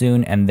bears in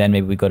soon, and then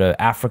maybe we go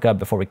to Africa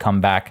before we come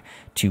back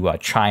to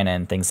China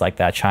and things like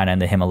that. China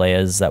and the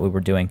Himalayas that we were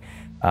doing.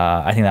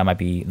 I think that might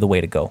be the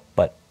way to go.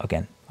 But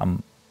again,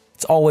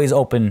 it's always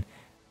open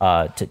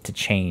to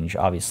change,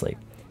 obviously.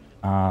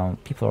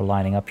 People are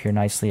lining up here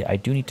nicely. I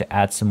do need to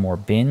add some more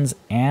bins,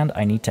 and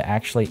I need to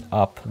actually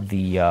up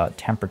the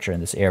temperature in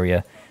this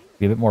area to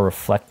be a bit more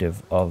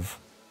reflective of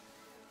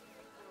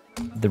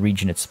the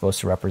region it's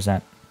supposed to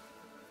represent.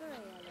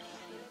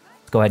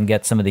 Let's go ahead and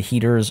get some of the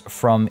heaters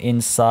from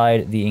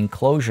inside the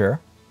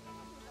enclosure.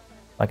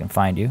 If I can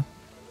find you.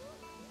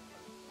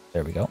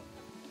 There we go.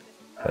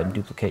 Go ahead and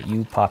duplicate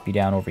you, pop you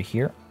down over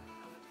here.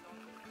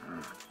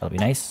 That'll be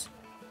nice.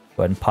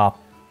 Go ahead and pop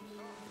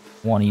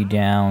one of you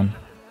down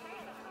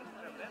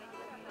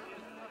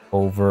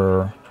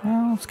over...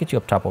 Well, let's get you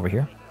up top over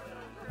here.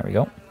 There we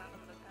go.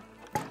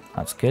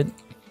 That's good.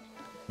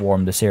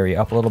 Warm this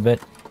area up a little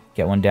bit.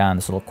 Get one down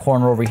this little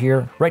corner over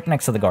here, right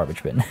next to the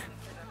garbage bin.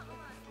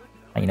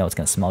 You know it's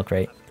going to smell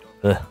great.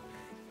 Ugh.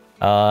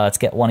 Let's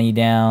get one of you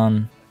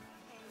down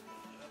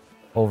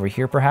over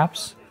here,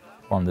 perhaps.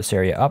 Warm this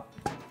area up.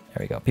 There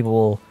we go. People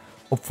will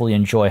hopefully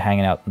enjoy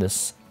hanging out in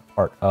this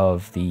part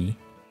of the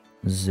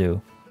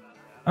zoo.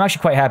 I'm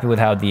actually quite happy with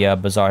how the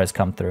bazaar has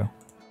come through.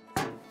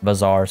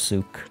 Bazaar,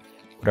 souk,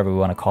 whatever we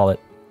want to call it.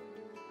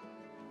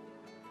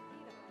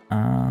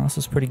 This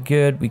is pretty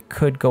good. We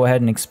could go ahead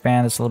and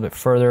expand this a little bit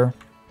further.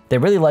 They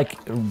really like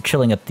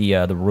chilling at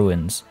the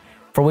ruins,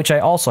 for which I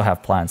also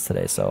have plans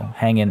today, so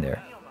hang in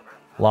there.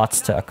 Lots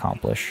to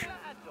accomplish.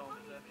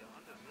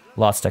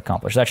 Lots to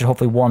accomplish. That should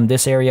hopefully warm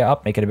this area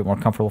up, make it a bit more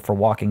comfortable for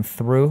walking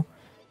through.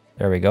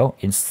 There we go.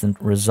 Instant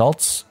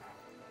results.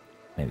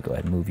 Maybe go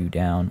ahead and move you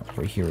down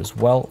over here as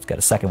well. Let's get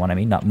a second one, I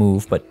mean. Not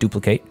move, but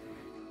duplicate.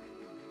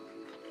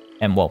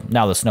 And, well,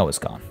 now the snow is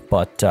gone.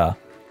 But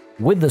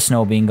with the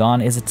snow being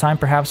gone, is it time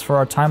perhaps for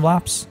our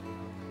time-lapse?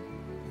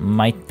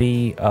 Might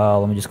be.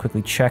 Let me just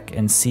quickly check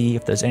and see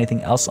if there's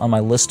anything else on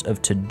my list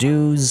of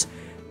to-dos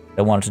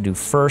I wanted to do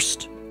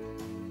first.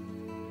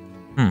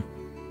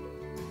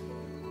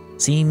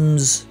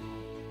 Seems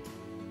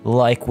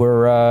like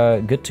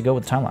we're good to go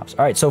with the time-lapse.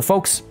 All right, so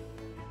folks,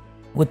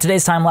 with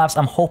today's time-lapse,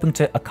 I'm hoping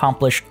to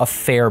accomplish a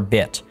fair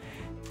bit.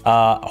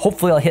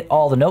 Hopefully I'll hit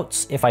all the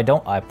notes. If I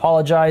don't, I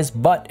apologize.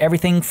 But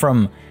everything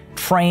from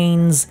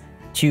trains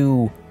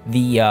to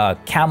the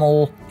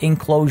camel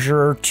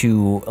enclosure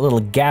to little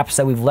gaps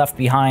that we've left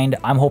behind,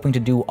 I'm hoping to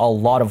do a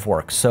lot of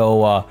work.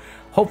 So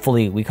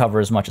hopefully we cover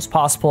as much as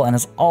possible. And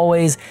as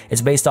always,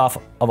 it's based off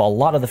of a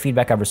lot of the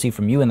feedback I've received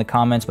from you in the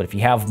comments. But if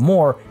you have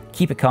more,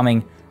 keep it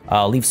coming.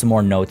 Leave some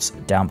more notes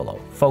down below.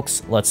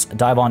 Folks, let's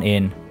dive on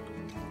in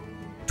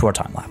to our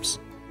time lapse.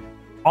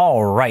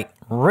 All right,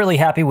 really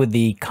happy with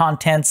the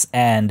contents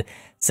and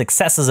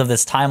successes of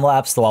this time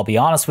lapse, though I'll be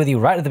honest with you,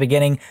 right at the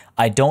beginning,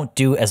 I don't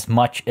do as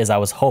much as I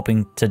was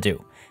hoping to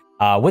do.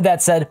 With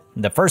that said,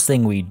 the first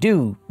thing we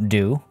do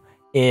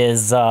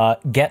is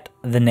get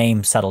the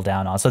name settled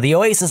down on. So the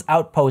Oasis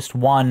Outpost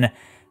won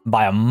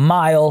by 1.5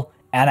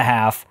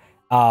 miles.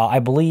 I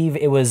believe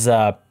it was,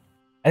 I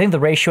think the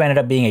ratio ended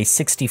up being a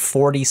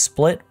 60-40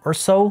 split or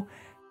so.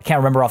 I can't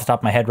remember off the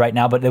top of my head right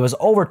now, but there was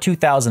over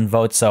 2,000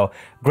 votes, so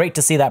great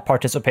to see that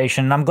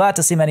participation. And I'm glad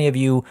to see many of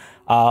you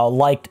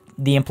liked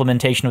the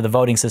implementation of the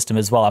voting system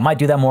as well. I might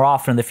do that more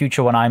often in the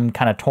future when I'm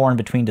kind of torn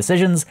between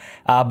decisions.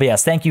 But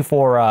yes, thank you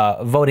for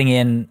voting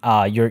in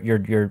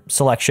your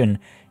selection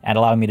and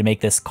allowing me to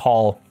make this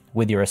call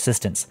with your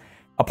assistance.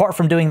 Apart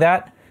from doing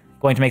that,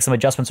 going to make some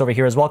adjustments over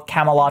here as well.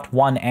 Camelot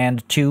 1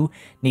 and 2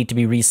 need to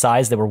be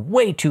resized. They were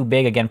way too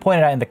big. Again,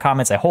 pointed out in the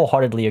comments, I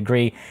wholeheartedly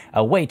agree.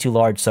 Way too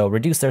large, so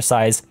reduce their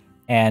size,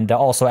 and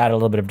also add a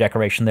little bit of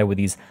decoration there with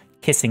these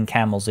kissing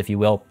camels, if you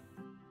will.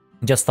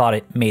 Just thought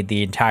it made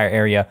the entire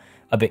area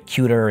a bit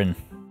cuter and,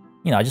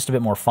 you know, just a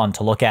bit more fun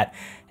to look at.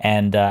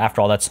 And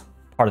after all, that's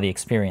part of the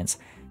experience.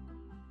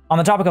 On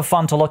the topic of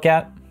fun to look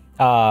at,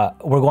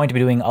 we're going to be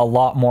doing a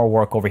lot more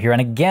work over here. And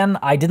again,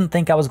 I didn't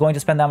think I was going to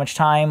spend that much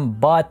time,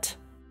 but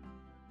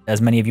as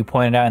many of you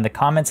pointed out in the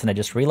comments, and I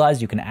just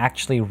realized you can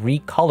actually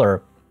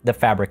recolor the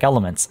fabric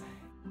elements.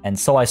 And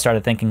so I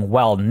started thinking,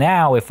 well,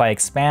 now if I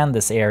expand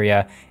this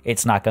area,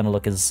 it's not going to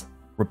look as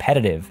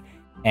repetitive.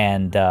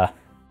 And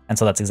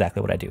so that's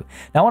exactly what I do.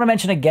 Now I want to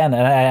mention again,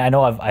 and I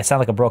know I sound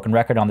like a broken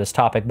record on this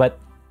topic, but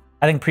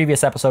I think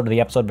previous episode or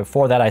the episode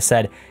before that I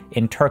said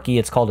in Turkey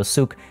it's called a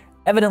souk.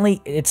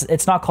 Evidently,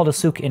 it's not called a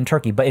souk in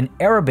Turkey, but in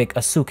Arabic,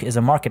 a souk is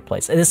a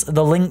marketplace. It is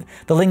the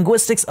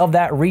linguistics of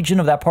that region,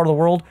 of that part of the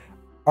world,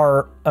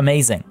 are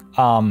amazing.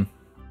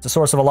 It's a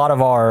source of a lot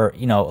of our,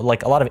 you know,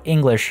 like a lot of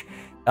English.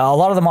 A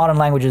lot of the modern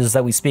languages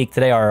that we speak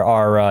today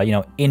are you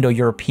know,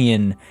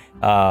 Indo-European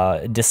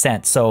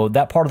descent. So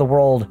that part of the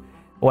world,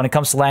 when it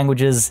comes to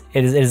languages,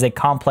 it is a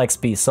complex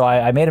beast. So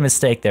I made a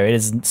mistake there.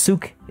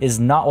 Souk is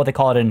not what they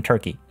call it in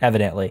Turkey,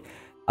 evidently,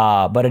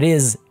 but it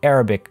is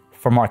Arabic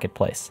for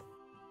marketplace.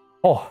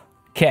 Oh,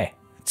 okay.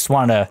 Just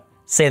wanted to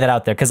say that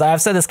out there, because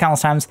I've said this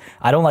countless times.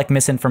 I don't like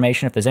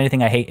misinformation. If there's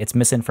anything I hate, it's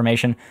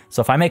misinformation.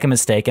 So if I make a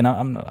mistake, and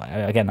I'm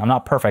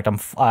not perfect.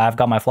 I've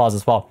got my flaws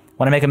as well.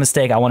 When I make a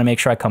mistake, I want to make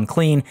sure I come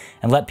clean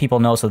and let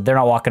people know so that they're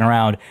not walking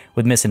around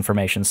with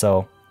misinformation.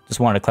 So just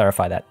wanted to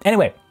clarify that.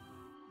 Anyway,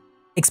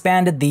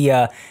 expanded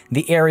the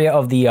area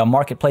of the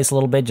marketplace a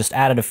little bit. Just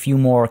added a few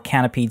more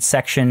canopied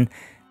sections,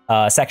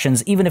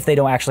 even if they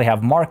don't actually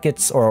have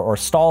markets or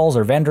stalls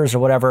or vendors or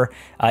whatever.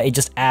 It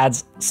just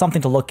adds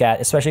something to look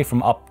at, especially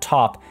from up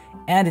top.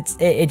 And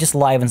it just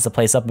livens the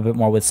place up a bit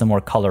more with some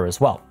more color as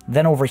well.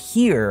 Then over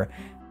here,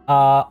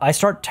 I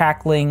start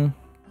tackling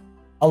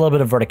a little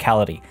bit of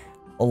verticality.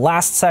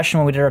 Last session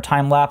when we did our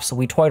time lapse,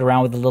 we toyed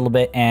around with it a little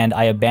bit and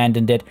I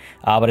abandoned it.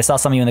 But I saw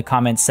some of you in the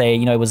comments say,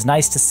 you know, it was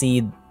nice to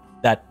see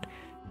that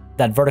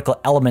vertical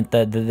element,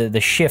 the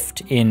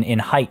shift in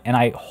height, and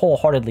I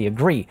wholeheartedly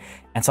agree.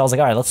 And so I was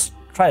like, all right, let's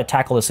try to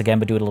tackle this again,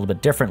 but do it a little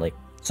bit differently.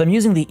 So I'm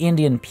using the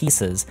Indian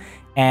pieces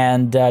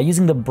and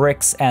using the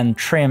bricks and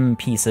trim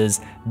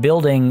pieces,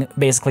 building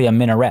basically a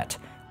minaret.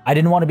 I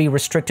didn't want to be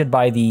restricted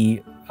by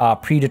the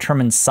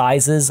predetermined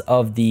sizes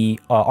of the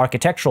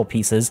architectural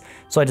pieces,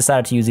 so I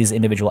decided to use these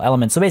individual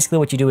elements. So basically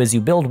what you do is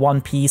you build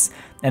one piece,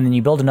 and then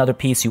you build another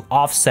piece, you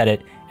offset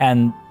it,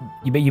 and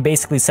you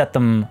basically set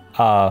them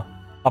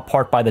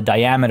apart by the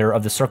diameter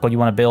of the circle you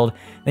want to build.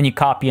 Then you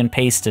copy and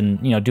paste and,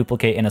 you know,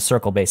 duplicate in a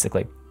circle,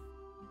 basically.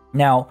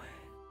 Now,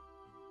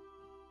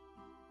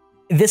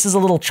 this is a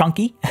little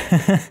chunky,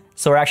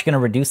 so we're actually going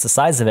to reduce the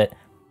size of it,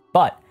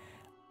 but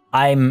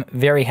I'm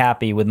very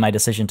happy with my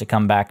decision to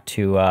come back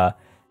to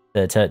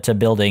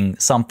building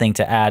something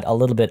to add a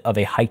little bit of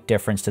a height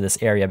difference to this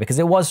area, because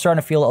it was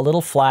starting to feel a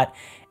little flat.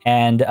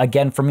 And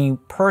again, for me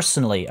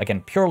personally,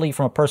 again, purely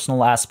from a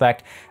personal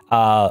aspect,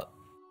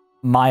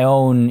 my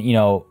own, you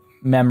know,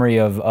 memory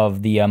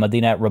of the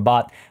Medina at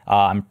Rabat,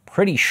 I'm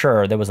pretty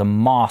sure there was a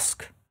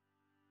mosque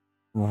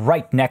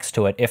right next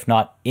to it, if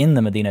not in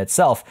the Medina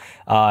itself,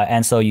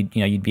 and so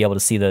you'd be able to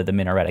see the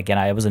minaret. Again,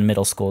 I was in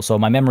middle school, so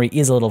my memory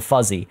is a little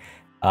fuzzy.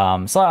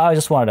 So I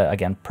just wanted to,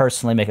 again,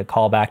 personally make a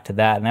call back to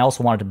that, and I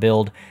also wanted to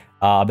build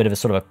a bit of a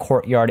sort of a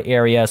courtyard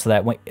area so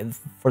that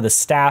for the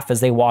staff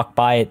as they walk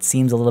by, it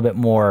seems a little bit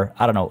more,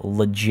 I don't know,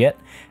 legit.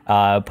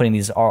 Putting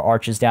these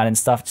arches down and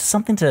stuff, just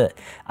something to.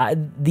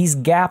 These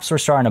gaps were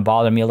starting to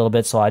bother me a little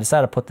bit, so I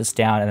decided to put this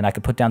down, and then I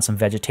could put down some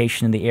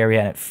vegetation in the area,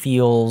 and it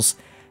feels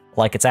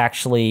like it's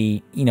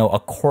actually, you know, a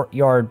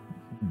courtyard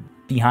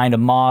behind a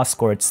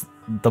mosque, or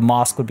the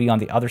mosque would be on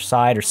the other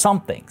side, or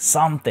something.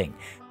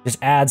 Just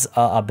adds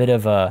a bit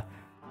of a.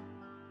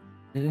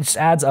 It just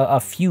adds a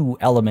few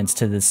elements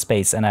to this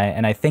space, and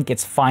I think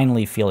it's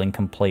finally feeling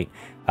complete.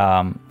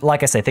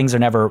 Like I say, things are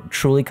never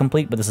truly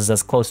complete, but this is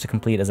as close to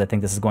complete as I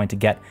think this is going to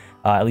get,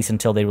 at least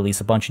until they release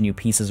a bunch of new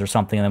pieces or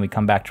something, and then we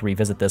come back to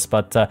revisit this.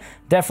 But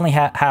definitely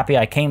happy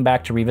I came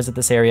back to revisit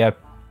this area,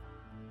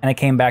 and I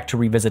came back to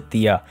revisit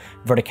the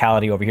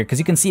verticality over here, because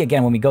you can see,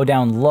 again, when we go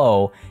down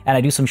low, and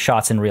I do some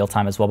shots in real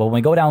time as well, but when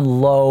we go down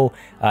low,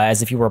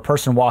 as if you were a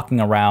person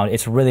walking around,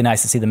 it's really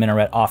nice to see the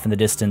minaret off in the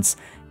distance,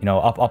 you know,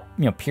 up,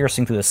 you know,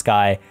 piercing through the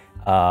sky,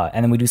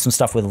 and then we do some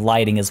stuff with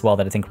lighting as well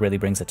that I think really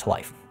brings it to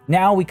life.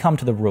 Now we come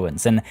to the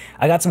ruins, and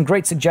I got some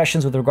great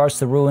suggestions with regards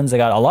to the ruins. I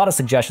got a lot of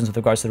suggestions with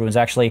regards to the ruins,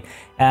 actually,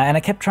 and I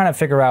kept trying to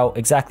figure out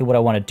exactly what I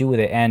want to do with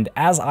it, and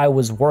as I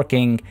was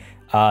working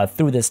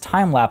through this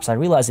time lapse, I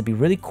realized it'd be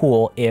really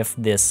cool if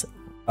this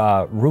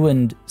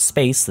ruined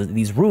space,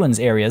 these ruins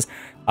areas,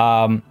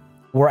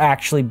 were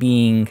actually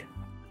being,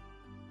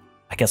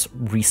 I guess,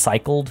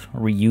 recycled,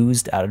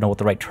 reused. I don't know what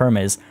the right term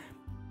is,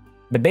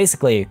 but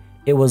basically,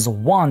 it was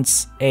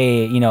once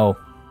a, you know,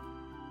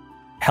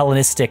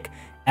 Hellenistic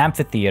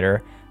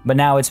amphitheater, but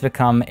now it's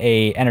become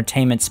a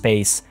entertainment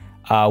space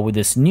with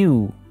this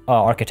new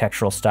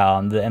architectural style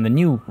and the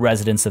new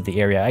residents of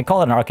the area. I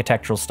call it an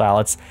architectural style.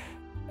 It's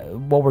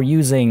what we're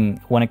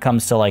using when it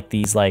comes to like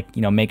these, like,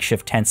 you know,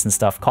 makeshift tents and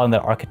stuff. Calling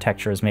that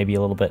architecture is maybe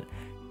a little bit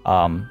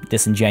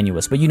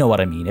disingenuous, but you know what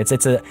I mean. It's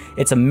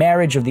a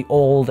marriage of the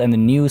old and the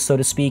new, so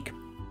to speak.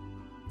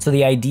 So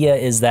the idea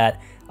is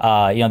that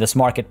you know, this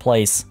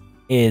marketplace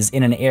is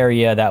in an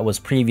area that was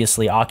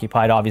previously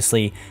occupied.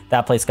 Obviously,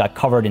 that place got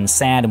covered in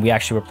sand, and we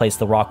actually replaced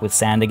the rock with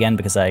sand again,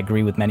 because I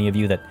agree with many of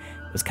you that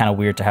it was kind of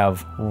weird to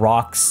have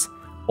rocks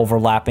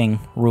overlapping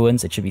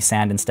ruins. It should be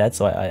sand instead,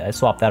 so I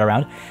swapped that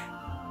around.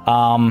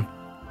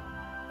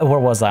 Where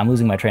was I? I'm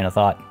losing my train of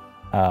thought.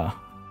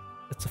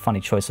 It's a funny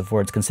choice of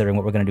words considering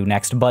what we're going to do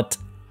next, but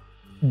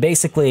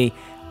basically,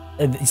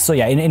 so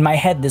yeah, in my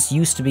head, this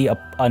used to be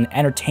an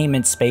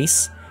entertainment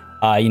space,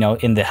 you know,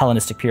 in the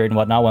Hellenistic period and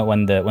whatnot.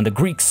 When the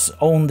Greeks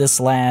owned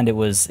this land, it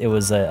was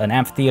an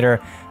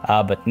amphitheater.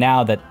 But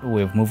now that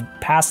we've moved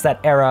past that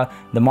era,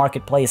 the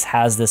marketplace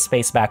has this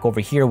space back over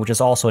here, which is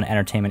also an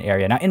entertainment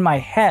area. Now, in my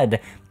head,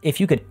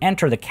 if you could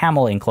enter the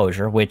camel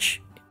enclosure,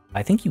 which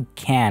I think you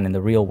can in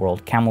the real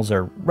world, camels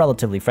are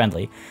relatively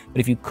friendly.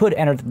 But if you could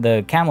enter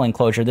the camel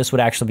enclosure, this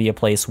would actually be a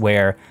place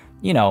where,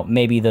 you know,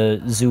 maybe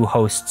the zoo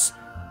hosts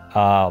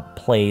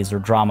plays or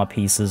drama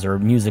pieces or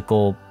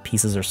musical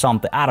pieces or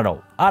something. I don't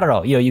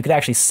know. You know, you could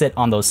actually sit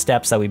on those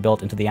steps that we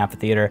built into the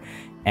amphitheater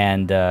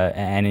and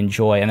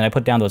enjoy. And then I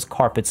put down those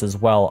carpets as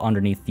well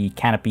underneath the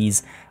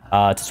canopies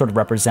to sort of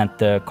represent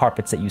the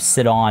carpets that you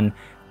sit on.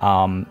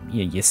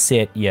 You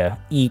sit, you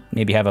eat,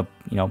 maybe have a,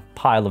 you know,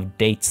 pile of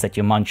dates that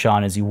you munch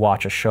on as you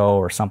watch a show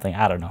or something.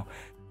 I don't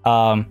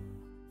know.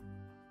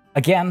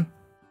 Again,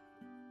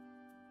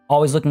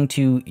 always looking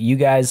to you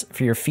guys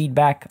for your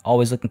feedback,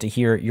 always looking to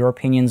hear your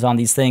opinions on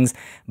these things.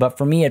 But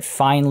for me, it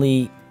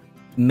finally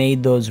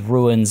made those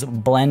ruins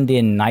blend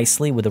in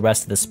nicely with the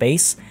rest of the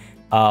space,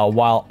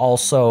 while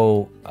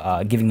also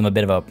giving them a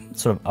bit of a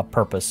sort of a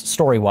purpose,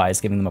 story-wise,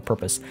 giving them a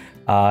purpose.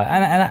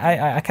 And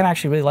I can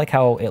actually really like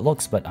how it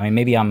looks, but I mean,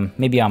 maybe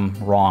I'm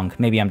wrong,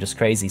 maybe I'm just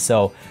crazy.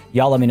 So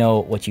y'all let me know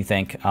what you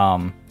think.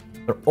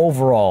 But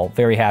overall,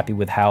 very happy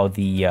with how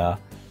the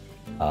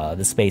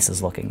space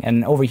is looking.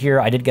 And over here,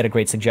 I did get a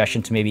great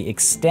suggestion to maybe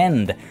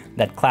extend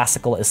that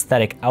classical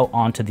aesthetic out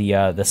onto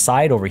the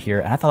side over here,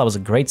 and I thought that was a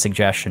great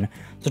suggestion.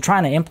 So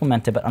trying to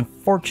implement it, but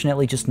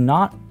unfortunately just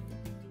not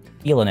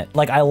feeling it.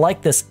 Like, I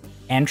like this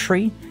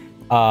entry.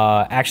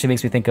 Actually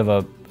makes me think of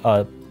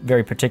a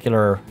very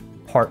particular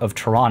part of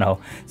Toronto.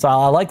 So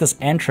I like this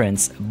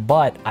entrance,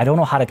 but I don't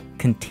know how to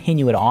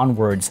continue it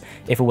onwards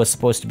if it was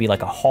supposed to be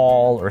like a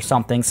hall or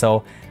something.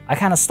 So I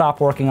kind of stopped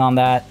working on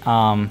that.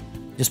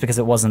 Just because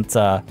it wasn't,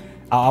 I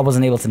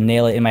wasn't able to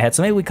nail it in my head.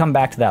 So maybe we come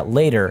back to that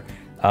later.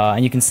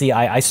 And you can see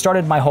I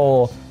started my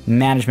whole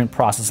management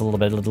process a little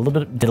bit,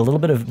 did a little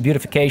bit of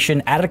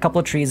beautification, added a couple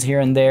of trees here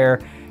and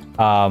there,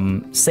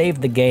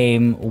 saved the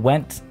game,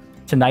 went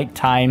to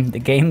nighttime. The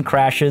game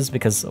crashes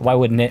because why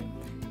wouldn't it?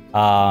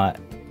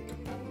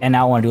 And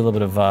now I want to do a little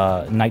bit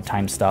of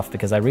nighttime stuff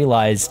because I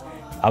realized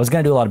I was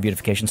going to do a lot of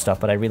beautification stuff,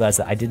 but I realized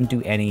that I didn't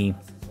do any,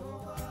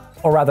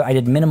 or rather I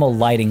did minimal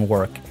lighting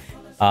work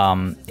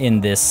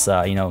in this,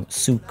 you know,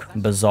 souk,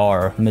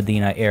 bazaar,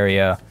 Medina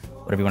area,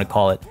 whatever you want to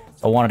call it.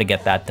 So I wanted to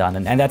get that done.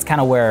 And that's kind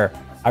of where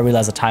I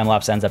realized the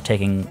time-lapse ends up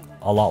taking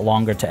a lot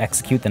longer to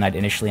execute than I'd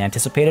initially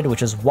anticipated,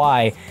 which is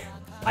why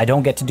I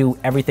don't get to do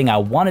everything I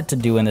wanted to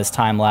do in this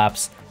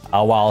time-lapse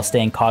while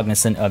staying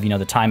cognizant of, you know,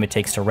 the time it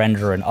takes to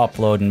render and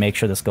upload and make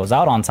sure this goes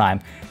out on time.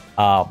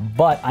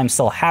 But I'm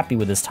still happy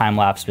with this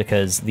time-lapse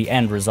because the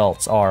end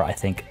results are, I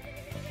think,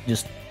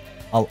 just,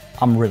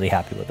 I'm really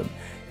happy with them.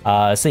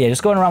 So yeah,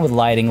 just going around with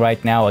lighting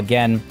right now,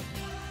 again,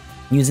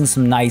 using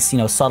some nice, you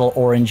know, subtle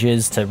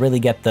oranges to really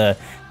get the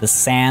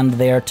sand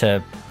there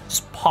to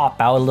just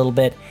pop out a little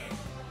bit.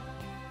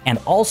 And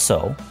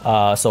also,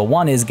 so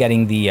one is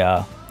getting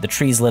the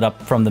trees lit up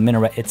from the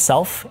minaret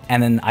itself,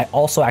 and then I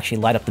also actually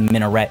light up the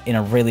minaret in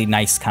a really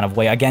nice kind of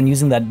way. Again,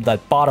 using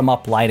that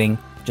bottom-up lighting,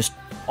 just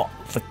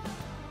for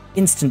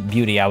instant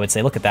beauty, I would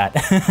say. Look at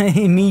that.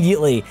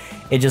 Immediately,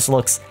 it just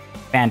looks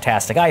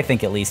fantastic, I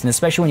think, at least. And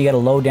especially when you get a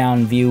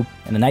low-down view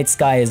and the night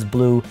sky is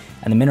blue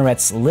and the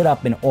minaret's lit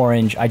up in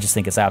orange, I just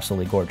think it's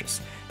absolutely gorgeous.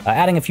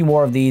 Adding a few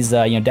more of these,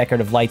 you know,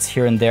 decorative lights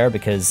here and there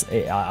because,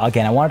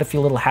 again, I wanted to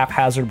feel a little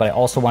haphazard, but I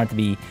also want it to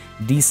be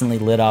decently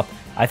lit up.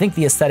 I think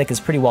the aesthetic is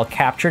pretty well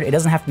captured. It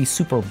doesn't have to be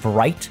super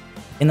bright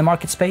in the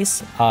market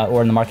space,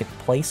 or in the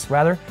marketplace,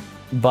 rather,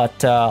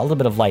 but a little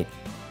bit of light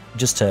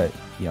just to,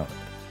 you know,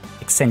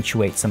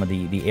 accentuate some of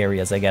the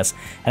areas, I guess.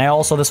 And I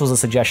also, this was a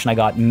suggestion I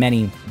got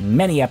many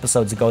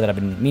episodes ago that I've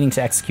been meaning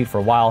to execute for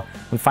a while.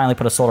 We finally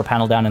put a solar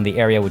panel down in the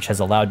area, which has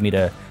allowed me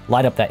to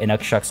light up that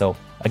Inukshuk. So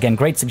again,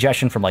 great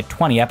suggestion from like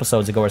 20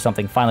 episodes ago or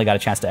something. Finally got a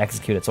chance to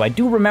execute it. So I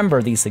do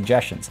remember these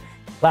suggestions.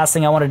 Last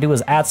thing I want to do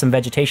is add some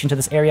vegetation to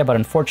this area, but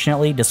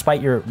unfortunately,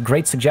 despite your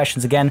great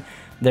suggestions again,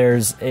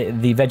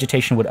 the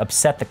vegetation would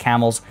upset the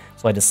camels,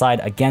 so I decide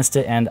against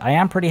it, and I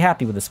am pretty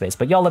happy with the space.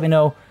 But y'all let me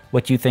know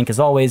what you think. As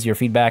always, your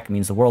feedback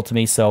means the world to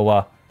me,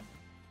 so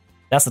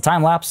that's the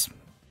time lapse.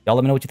 Y'all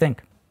let me know what you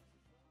think.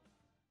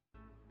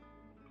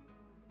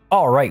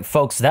 All right,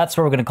 folks, that's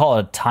what we're going to call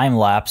it, a time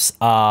lapse.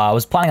 I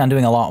was planning on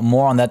doing a lot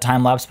more on that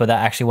time lapse, but that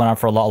actually went on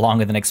for a lot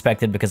longer than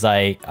expected because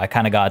I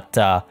kind of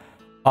got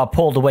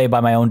pulled away by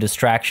my own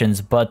distractions.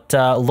 But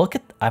look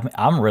at,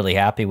 I'm really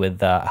happy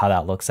with how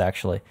that looks.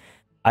 Actually,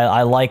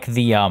 I like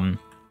the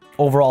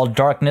overall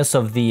darkness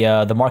of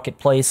the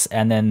marketplace,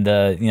 and then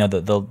the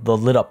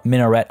lit up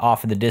minaret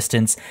off in the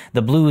distance.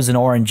 The blues and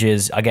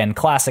oranges, again,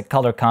 classic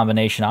color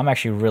combination. I'm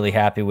actually really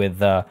happy with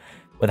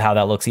how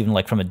that looks, even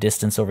like from a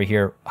distance over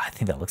here. I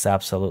think that looks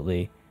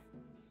absolutely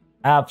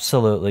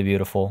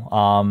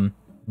beautiful.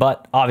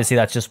 But obviously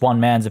that's just one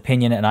man's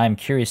opinion, and I'm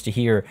curious to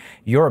hear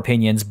your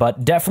opinions.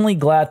 But definitely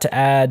glad to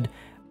add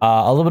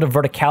a little bit of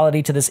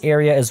verticality to this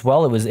area as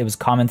well. It was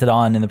commented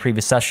on in the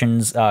previous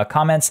session's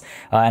comments,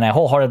 and I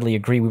wholeheartedly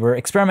agree. We were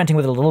experimenting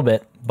with it a little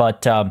bit,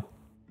 but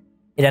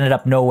it ended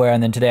up nowhere,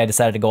 and then today I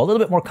decided to go a little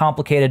bit more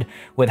complicated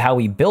with how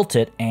we built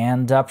it,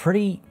 and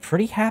pretty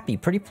happy,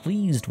 pretty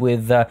pleased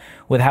with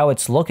how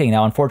it's looking.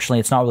 Now, unfortunately,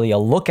 it's not really a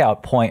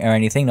lookout point or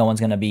anything. No one's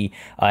going to be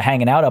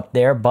hanging out up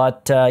there,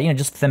 but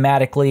just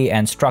thematically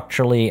and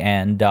structurally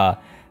and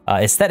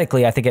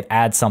aesthetically, I think it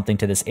adds something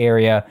to this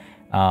area.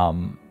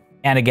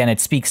 And again, it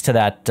speaks to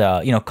that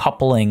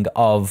coupling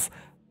of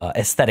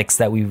aesthetics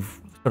that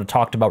we've sort of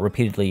talked about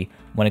repeatedly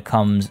when it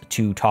comes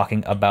to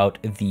talking about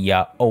the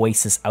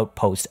Oasis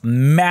Outpost.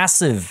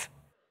 Massive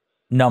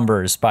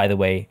numbers, by the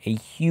way. A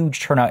huge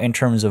turnout in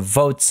terms of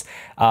votes.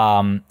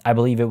 I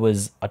believe it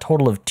was a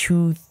total of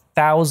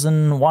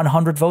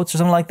 2,100 votes or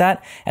something like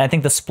that. And I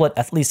think the split,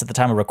 at least at the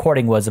time of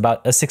recording, was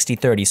about a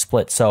 60-30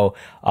 split. So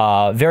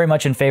very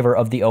much in favor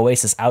of the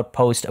Oasis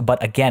Outpost.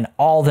 But again,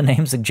 all the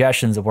name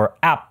suggestions were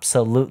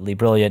absolutely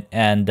brilliant.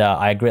 And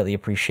I greatly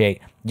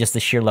appreciate just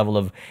the sheer level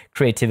of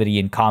creativity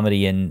and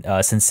comedy and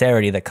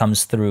sincerity that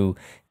comes through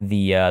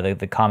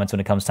the comments when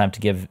it comes time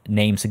to give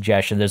name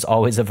suggestions. There's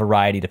always a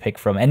variety to pick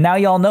from. And now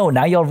y'all know,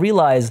 now y'all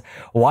realize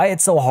why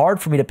it's so hard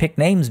for me to pick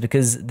names,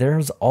 because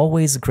there's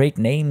always great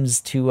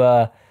names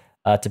to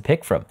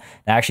pick from.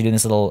 Now, actually doing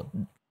this little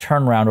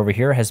turnaround over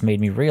here has made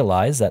me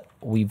realize that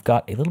we've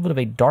got a little bit of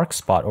a dark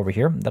spot over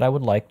here that I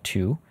would like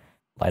to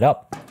light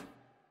up.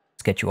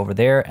 Let's get you over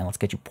there, and let's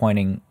get you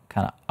pointing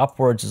kind of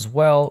upwards as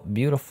well.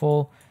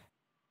 Beautiful.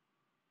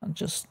 I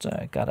just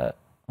it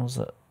was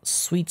a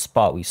sweet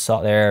spot we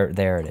saw there.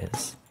 There it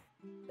is.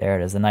 There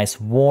it is. A nice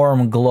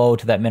warm glow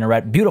to that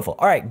minaret. Beautiful.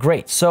 All right,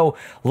 great. So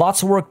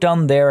lots of work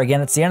done there.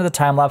 Again, it's the end of the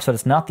time lapse, but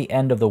it's not the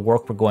end of the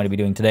work we're going to be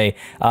doing today.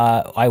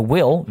 I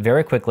will,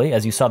 very quickly,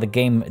 as you saw, the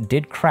game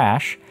did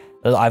crash.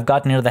 I've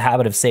gotten into the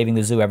habit of saving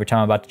the zoo every time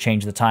I'm about to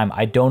change the time.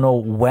 I don't know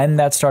when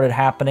that started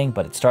happening,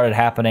 but it started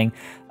happening.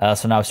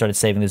 So now I've started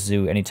saving the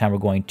zoo anytime we're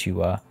going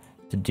to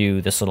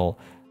do this little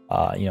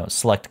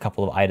select a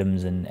couple of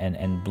items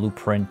and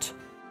blueprint,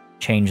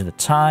 change the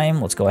time.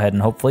 Let's go ahead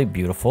and hopefully,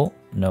 beautiful,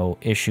 no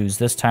issues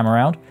this time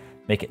around.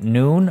 Make it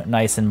noon,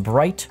 nice and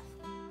bright.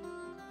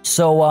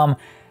 So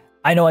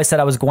I know I said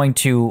I was going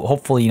to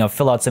hopefully,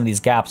 fill out some of these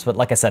gaps, but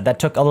like I said, that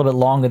took a little bit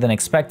longer than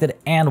expected.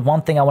 And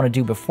one thing I want to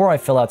do before I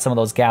fill out some of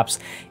those gaps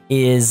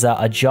is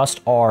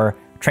adjust our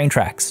train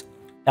tracks.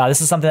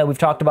 This is something that we've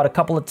talked about a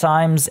couple of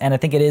times, and I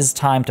think it is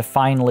time to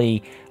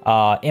finally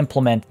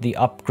implement the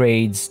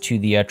upgrades to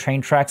the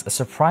train tracks.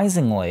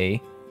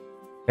 Surprisingly,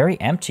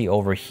 very empty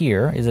over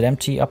here. Is it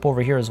empty up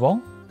over here as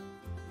well?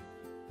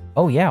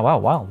 Oh yeah, wow.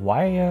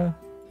 Why?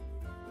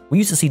 We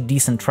used to see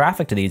decent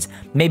traffic to these.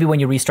 Maybe when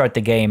you restart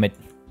the game, it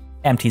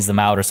empties them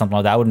out or something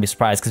like that. I wouldn't be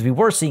surprised, because we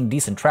were seeing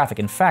decent traffic.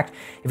 In fact,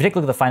 if you take a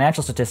look at the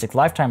financial statistics,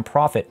 lifetime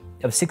profit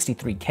of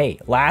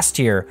 63K. Last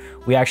year,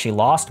 we actually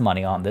lost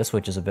money on this,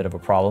 which is a bit of a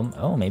problem.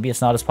 Oh, maybe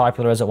it's not as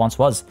popular as it once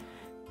was.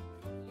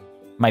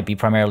 Might be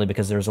primarily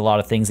because there's a lot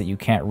of things that you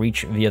can't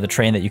reach via the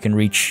train that you can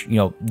reach,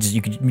 you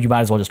might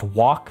as well just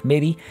walk,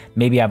 maybe.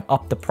 Maybe I've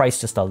upped the price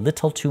just a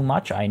little too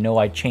much. I know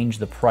I changed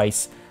the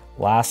price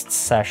last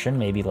session.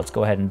 Maybe let's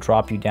go ahead and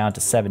drop you down to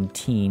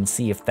 17,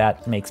 see if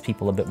that makes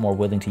people a bit more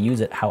willing to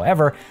use it.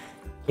 However,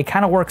 it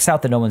kind of works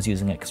out that no one's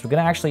using it, because we're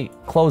going to actually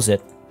close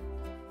it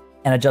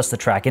and adjust the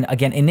track. And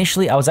again,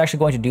 initially, I was actually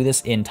going to do this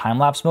in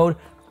time-lapse mode,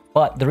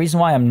 but the reason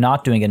why I'm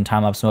not doing it in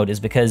time-lapse mode is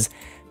because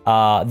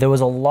there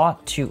was a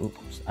lot to...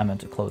 Oops, I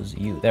meant to close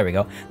you. There we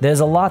go. There's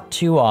a lot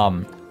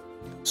to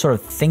sort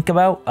of think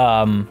about.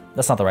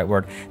 That's not the right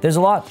word. There's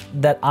a lot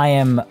that I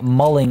am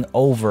mulling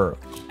over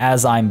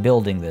as I'm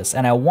building this,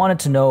 and I wanted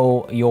to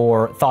know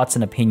your thoughts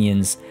and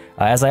opinions,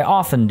 as I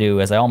often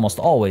do, as I almost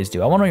always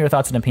do. I want to know your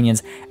thoughts and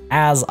opinions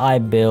as I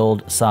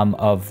build some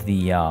of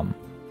the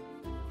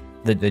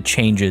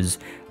changes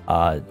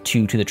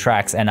to the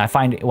tracks. And I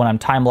find when I'm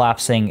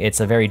time-lapsing, it's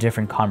a very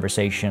different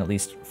conversation, at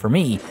least for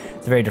me.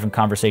 It's a very different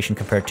conversation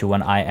compared to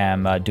when I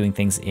am doing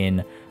things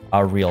in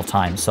real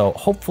time. So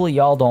hopefully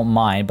y'all don't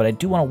mind, but I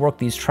do want to work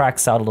these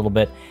tracks out a little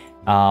bit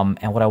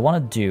And what I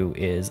want to do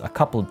is a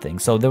couple of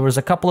things. So there was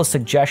a couple of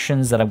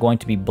suggestions that I'm going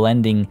to be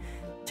blending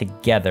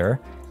together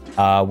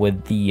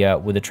with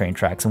the train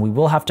tracks, and we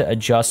will have to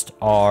adjust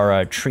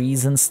our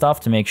trees and stuff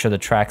to make sure the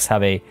tracks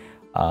have a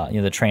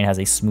the train has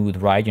a smooth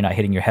ride. You're not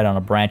hitting your head on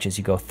a branch as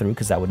you go through,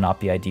 because that would not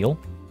be ideal.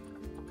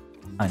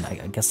 And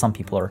I guess some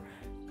people are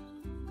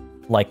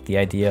like the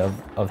idea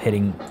of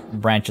hitting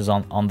branches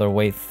on their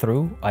way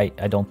through. I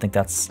don't think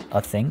that's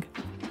a thing.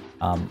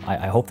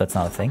 I hope that's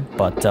not a thing,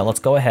 but let's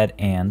go ahead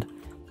and...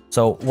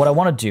 So what I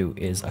want to do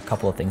is a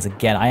couple of things.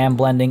 Again, I am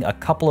blending a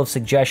couple of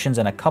suggestions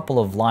and a couple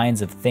of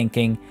lines of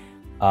thinking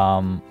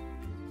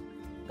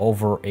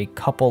over a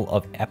couple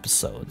of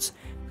episodes.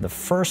 The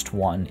first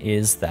one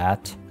is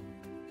that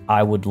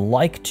I would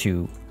like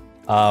to,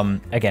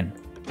 again,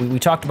 we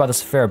talked about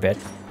this a fair bit.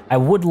 I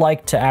would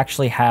like to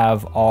actually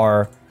have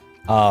our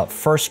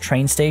first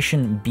train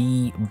station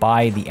be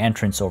by the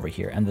entrance over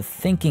here. And the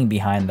thinking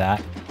behind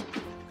that,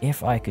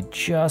 if I could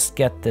just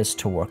get this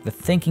to work, the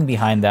thinking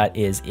behind that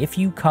is if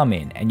you come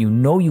in and you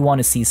know you want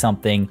to see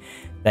something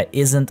that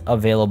isn't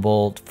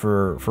available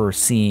for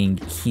seeing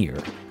here,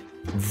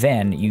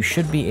 then you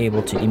should be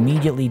able to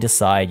immediately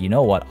decide, you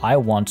know what, I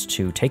want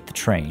to take the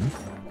train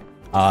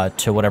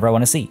to whatever I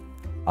want to see.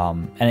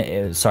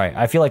 Sorry,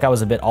 I feel like I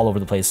was a bit all over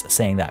the place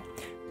saying that.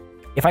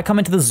 If I come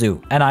into the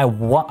zoo and I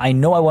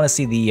know I want to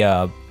see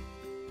the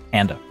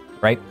panda,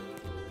 right?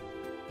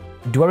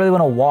 Do I really want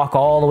to walk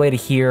all the way to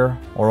here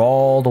or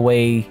all the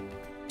way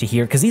to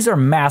here? Because these are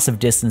massive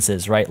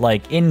distances, right?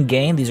 Like in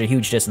game, these are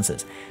huge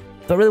distances.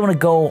 Do I really want to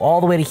go all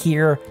the way to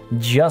here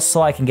just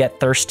so I can get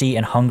thirsty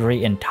and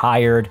hungry and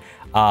tired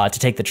to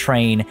take the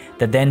train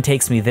that then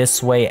takes me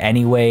this way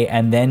anyway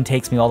and then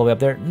takes me all the way up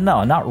there?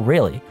 No, not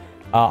really.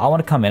 I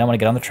want to come in, I want to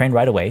get on the train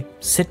right away,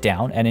 sit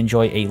down and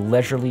enjoy a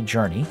leisurely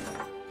journey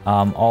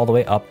all the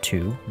way up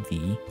to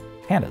the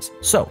pandas.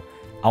 So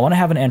I want to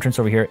have an entrance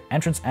over here.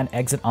 Entrance and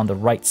exit on the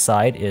right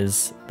side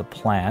is the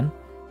plan.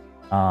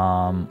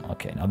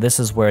 Okay, now this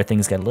is where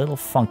things get a little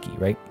funky,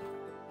 right?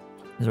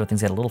 This is where things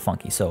get a little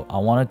funky. So I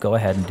want to go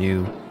ahead and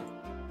do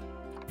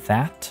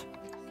that.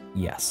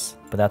 Yes,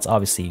 but that's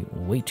obviously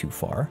way too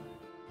far.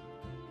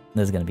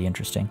 This is going to be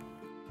interesting.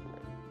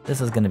 This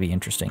is going to be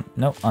interesting.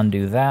 Nope,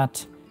 undo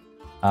that.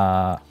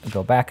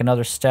 Go back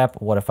another step.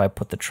 What if I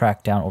put the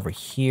track down over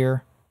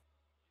here?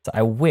 So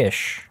I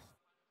wish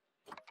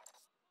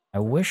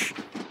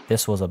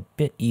this was a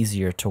bit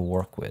easier to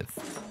work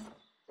with.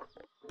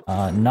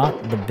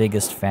 Not the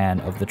biggest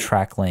fan of the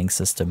track laying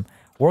system.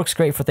 Works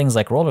great for things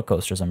like roller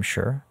coasters, I'm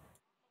sure,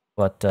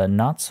 but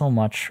not so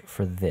much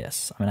for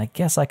this. I mean, I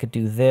guess I could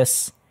do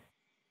this.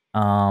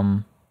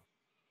 Have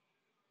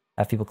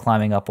people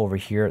climbing up over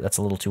here. That's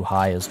a little too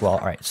high as well.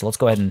 All right, so let's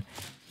go ahead and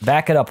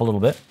back it up a little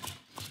bit.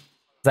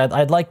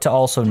 I'd like to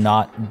also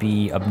not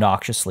be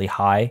obnoxiously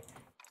high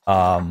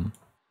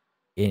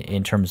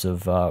in terms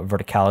of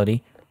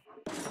verticality.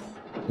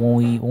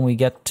 When we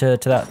get to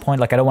that point,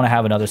 like I don't want to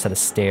have another set of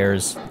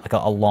stairs, like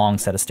a long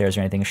set of stairs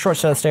or anything. A short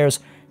set of stairs,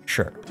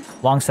 sure.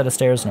 Long set of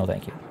stairs, no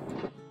thank you.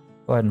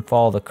 Go ahead and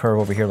follow the curve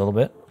over here a little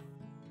bit.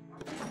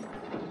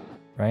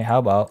 Right, how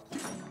about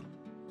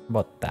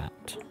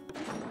that?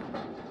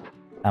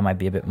 That might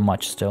be a bit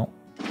much still.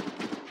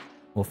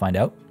 We'll find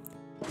out.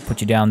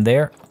 Put you down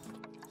there.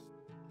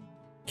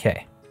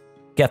 Okay,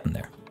 getting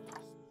there.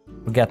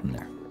 We're getting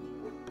there.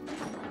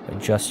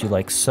 Adjust you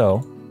like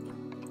so.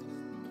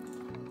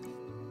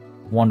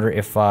 Wonder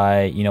if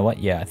you know what?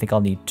 Yeah, I think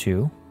I'll need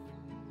 2.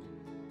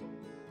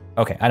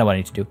 Okay, I know what I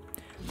need to do. Go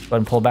ahead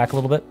and pull back a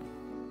little bit.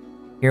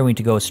 Here we need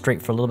to go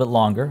straight for a little bit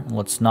longer.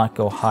 Let's not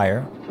go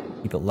higher.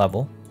 Keep it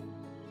level.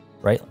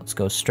 Right, let's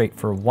go straight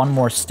for one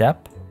more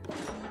step.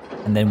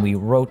 And then we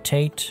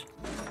rotate.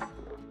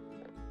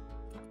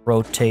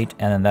 Rotate,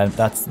 and then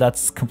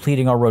that's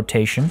completing our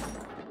rotation.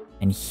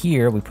 And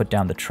here we put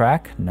down the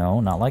track. No,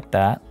 not like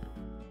that.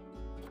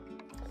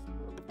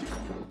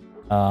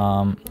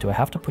 Do I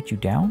have to put you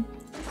down?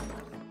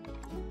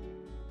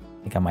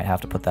 I think I might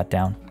have to put that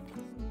down.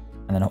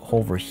 And then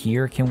over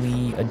here, can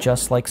we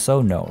adjust like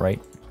so? No,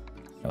 right?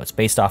 No, it's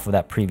based off of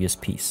that previous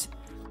piece.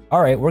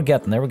 All right, we're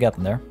getting there, we're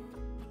getting there.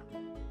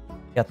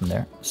 Getting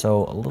there.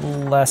 So a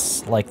little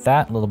less like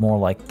that, a little more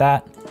like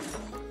that.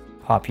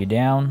 Pop you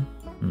down.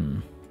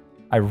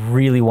 I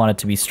really want it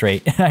to be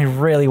straight. I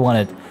really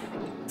want it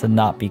to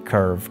not be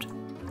curved.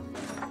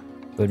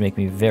 It would make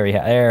me very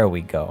happy. There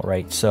we go,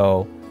 right?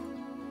 So,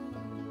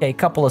 okay, a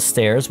couple of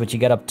stairs, but you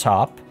get up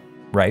top,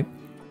 right?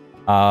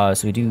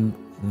 So we do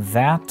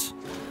that,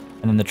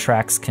 and then the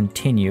tracks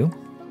continue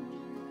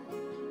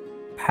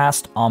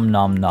past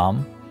Nom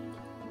Nom.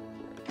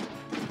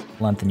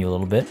 Lengthen you a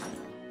little bit.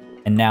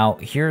 And now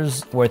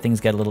here's where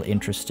things get a little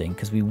interesting,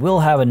 because we will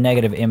have a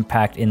negative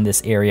impact in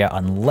this area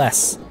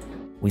unless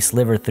we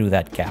sliver through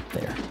that gap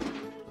there.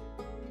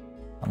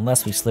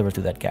 Unless we sliver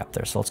through that gap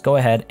there. So let's go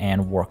ahead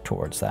and work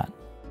towards that.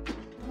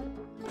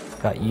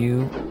 Got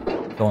you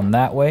going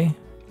that way.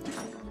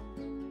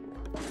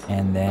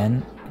 And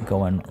then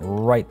going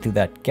right through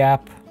that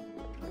gap.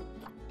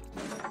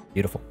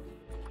 Beautiful.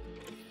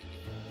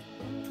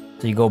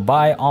 So you go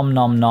by Om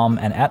Nom Nom,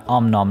 and at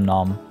Om Nom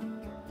Nom,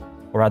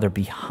 or rather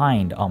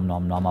behind Om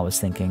Nom Nom, I was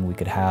thinking we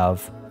could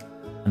have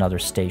another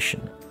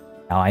station.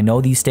 Now, I know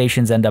these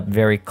stations end up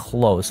very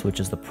close, which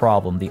is the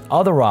problem. The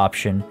other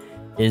option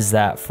is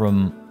that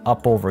from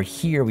up over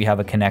here, we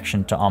have a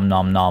connection to Om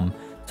Nom Nom,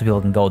 so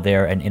people can go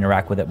there and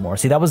interact with it more.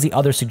 See, that was the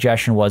other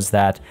suggestion, was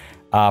that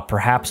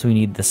perhaps we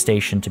need the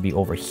station to be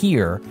over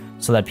here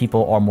so that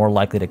people are more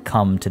likely to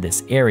come to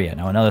this area.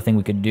 Now, another thing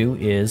we could do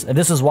is, and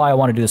this is why I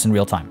want to do this in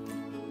real time,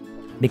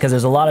 because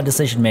there's a lot of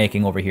decision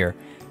making over here,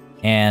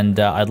 and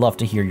I'd love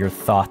to hear your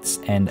thoughts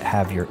and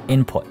have your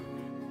input.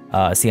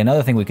 See,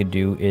 another thing we could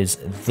do is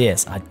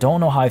this. I don't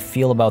know how I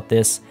feel about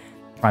this,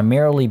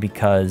 primarily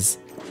because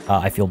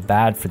I feel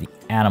bad for the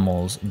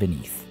animals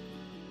beneath.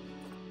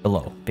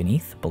 Below.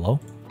 Beneath? Below?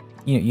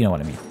 You know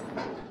what I mean.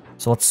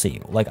 So let's see.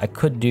 Like, I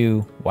could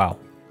do... Wow.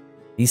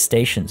 These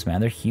stations,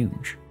 man, they're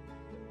huge.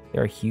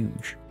 They're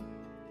huge.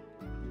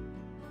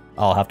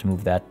 I'll have to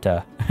move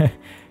that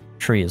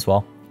tree as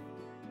well.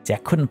 See, I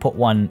couldn't put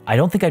one... I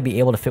don't think I'd be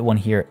able to fit one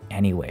here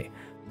anyway.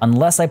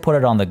 Unless I put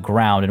it on the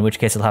ground, in which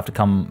case it'll have to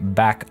come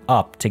back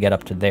up to get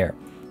up to there.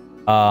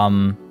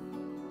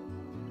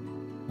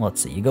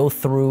 Let's see. You go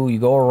through, you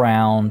go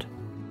around.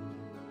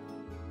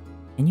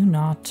 Can you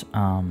not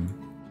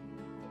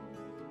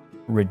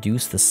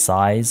reduce the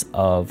size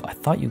of... I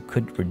thought you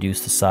could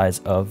reduce the size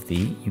of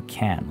the... You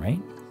can, right?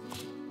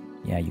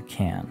 Yeah, you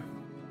can.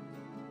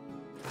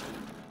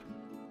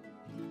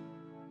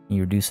 Can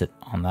you reduce it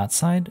on that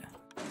side?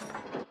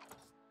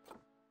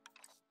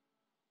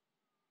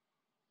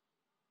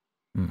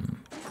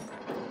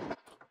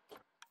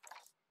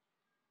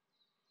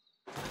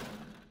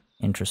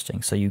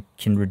 Interesting. So you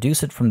can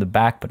reduce it from the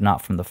back, but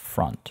not from the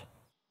front.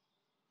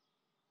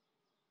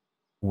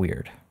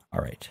 Weird. All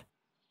right.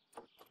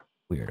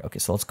 Weird. Okay,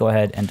 so let's go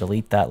ahead and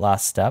delete that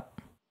last step.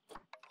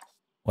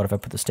 What if I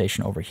put the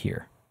station over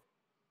here?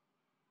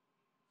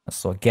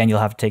 So again, you'll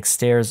have to take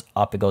stairs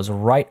up. It goes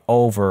right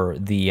over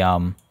the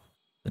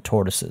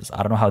tortoises.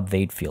 I don't know how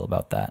they'd feel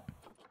about that.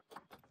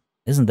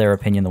 Isn't their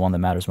opinion the one that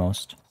matters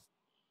most?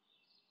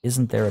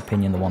 Isn't their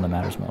opinion the one that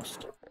matters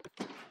most?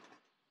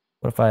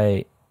 What if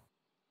I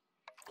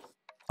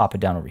pop it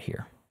down over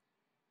here?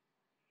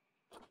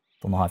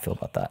 Don't know how I feel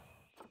about that.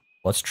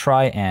 Let's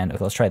try and...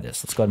 Okay, let's try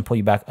this. Let's go ahead and pull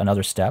you back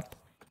another step.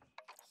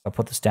 I'll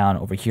put this down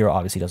over here.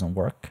 Obviously doesn't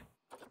work.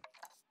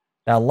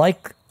 I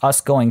like us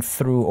going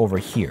through over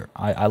here.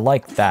 I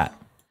like that.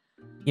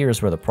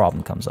 Here's where the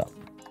problem comes up.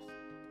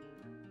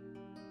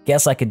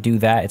 Guess I could do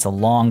that. It's a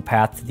long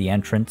path to the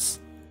entrance.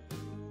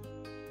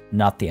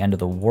 Not the end of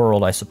the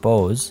world, I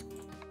suppose.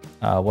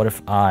 What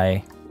if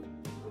I...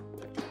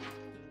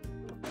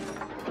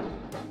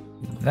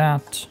 do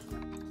that?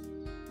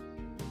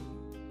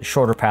 The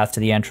shorter path to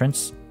the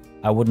entrance.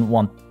 I wouldn't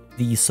want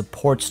these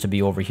supports to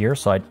be over here,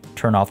 so I'd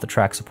turn off the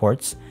track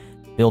supports.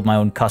 Build my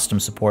own custom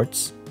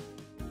supports.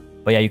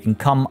 But yeah, you can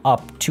come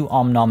up to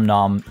Om Nom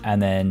Nom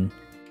and then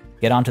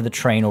get onto the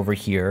train over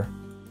here.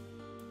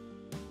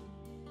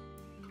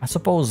 I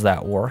suppose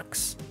that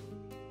works.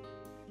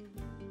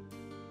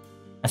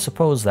 I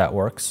suppose that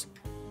works.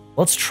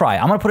 Let's try.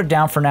 I'm going to put it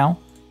down for now.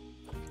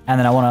 And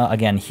then I want to,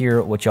 again,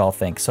 hear what y'all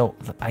think. So,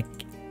 I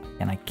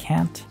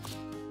can't...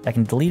 I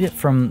can delete it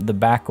from the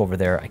back over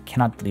there. I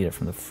cannot delete it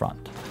from the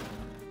front.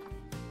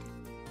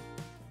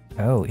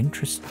 Oh,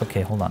 interesting.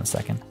 Okay, hold on a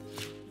second.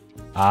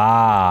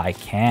 Ah, I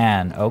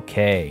can.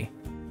 Okay.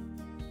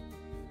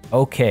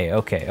 Okay.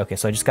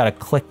 So I just got to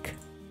click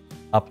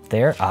up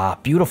there. Ah,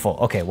 beautiful.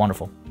 Okay,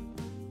 wonderful.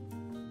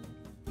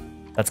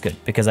 That's good,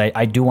 because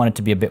I do want it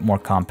to be a bit more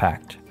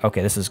compact.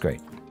 Okay, this is great.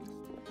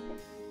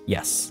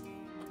 Yes.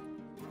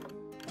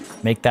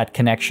 Make that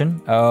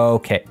connection.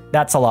 Okay,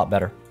 that's a lot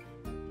better.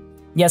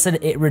 Yes,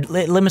 it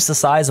limits the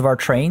size of our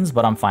trains,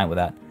 but I'm fine with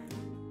that.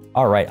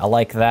 All right, I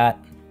like that.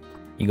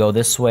 You go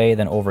this way,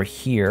 then over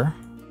here.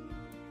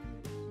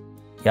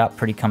 Yeah,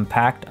 pretty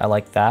compact. I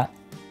like that.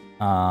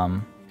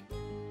 And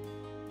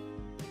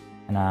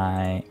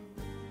I...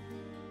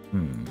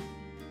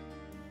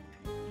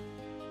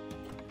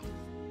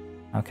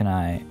 How can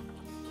I...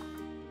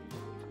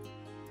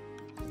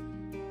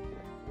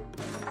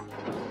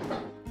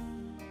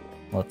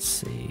 Let's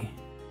see.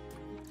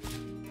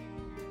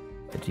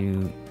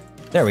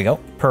 There we go.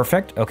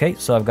 Perfect. Okay,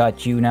 so I've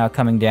got you now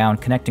coming down,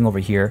 connecting over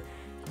here.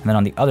 And then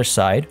on the other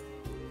side,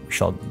 we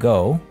shall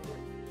go.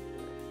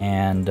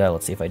 And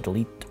let's see if I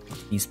delete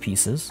these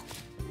pieces.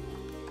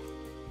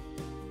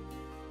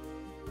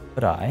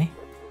 Could I?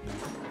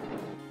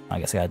 I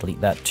guess I gotta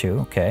delete that too.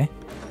 Okay.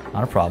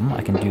 Not a problem.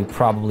 I can do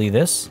probably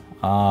this.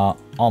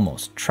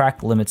 Almost.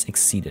 Track limits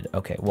exceeded.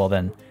 Okay, well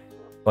then,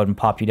 go ahead and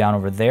pop you down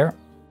over there.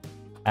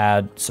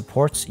 Add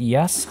supports,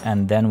 yes,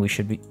 and then we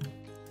should be...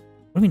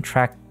 What do you mean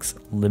tracks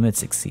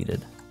limits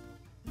exceeded?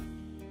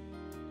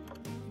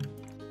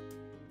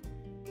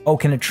 Oh,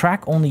 can a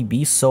track only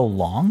be so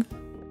long?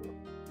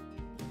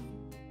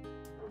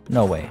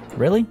 No way.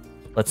 Really?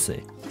 Let's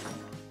see.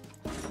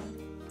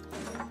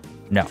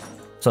 No.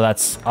 So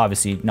that's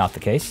obviously not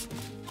the case.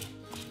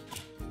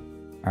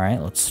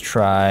 Alright, let's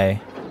try...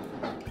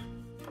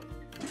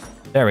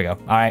 There we go. All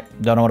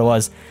right, don't know what it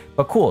was,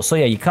 but cool. So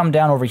yeah, you come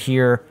down over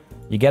here,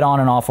 you get on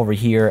and off over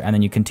here, and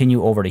then you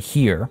continue over to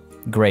here.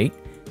 Great.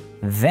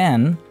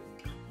 Then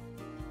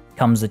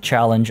comes the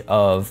challenge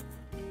of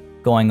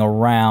going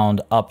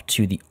around up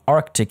to the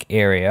Arctic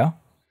area.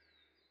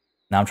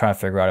 Now I'm trying to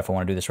figure out if I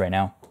want to do this right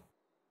now.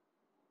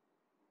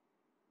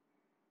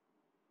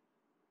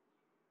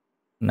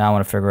 Now I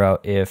want to figure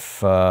out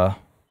if...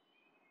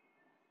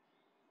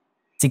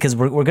 See, because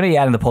we're going to be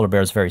adding the polar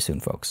bears very soon,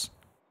 folks.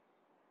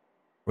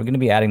 We're going to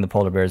be adding the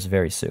polar bears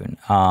very soon.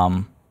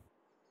 And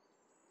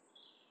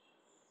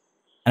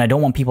I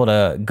don't want people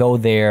to go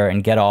there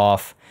and get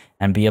off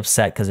and be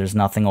upset because there's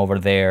nothing over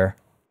there.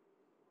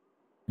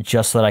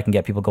 Just so that I can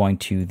get people going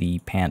to the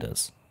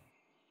pandas.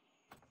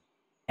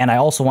 And I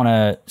also want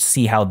to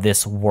see how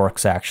this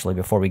works, actually,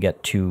 before we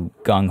get too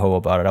gung-ho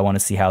about it. I want to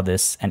see how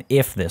this, and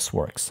if this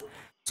works.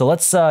 So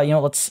let's, you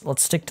know, let's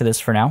stick to this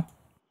for now.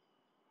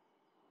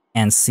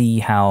 And see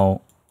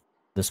how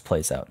this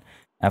plays out.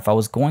 Now, if I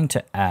was going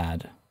to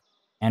add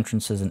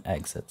entrances and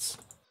exits.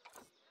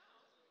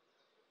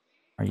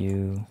 Are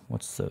you,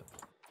 what's the...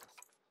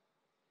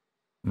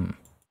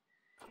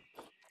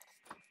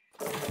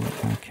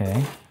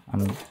 Okay,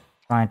 I'm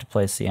trying to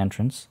place the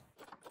entrance.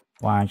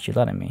 Why aren't you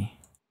letting me?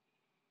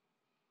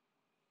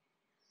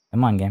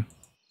 Come on, game.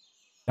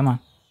 Come on.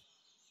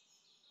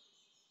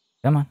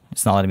 Come on.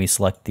 It's not letting me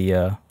select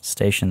the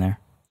station there.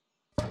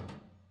 Okay,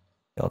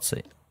 let's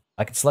see.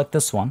 I can select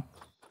this one.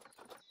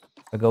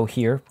 I go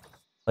here,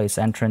 place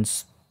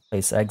entrance,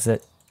 place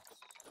exit.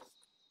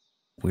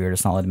 Weird,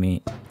 it's not letting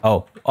me...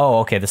 Oh,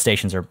 okay, the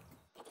stations are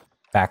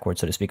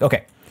backwards, so to speak.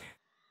 Okay.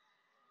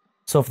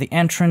 So if the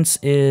entrance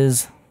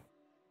is,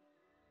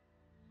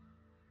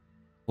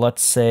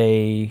 let's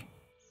say,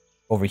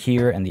 over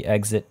here, and the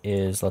exit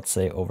is, let's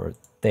say, over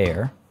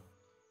there,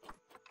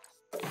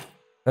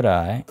 could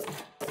I,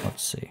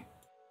 let's see,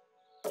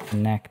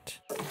 connect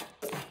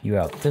you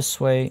out this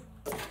way,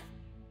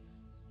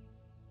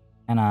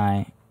 and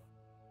I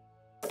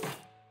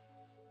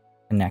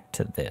connect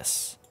to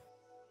this?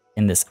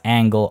 In this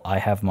angle, I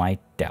have my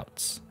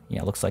doubts.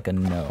 Yeah, looks like a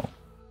no.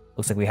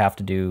 Looks like we have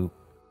to do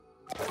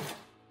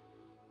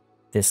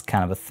this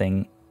kind of a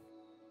thing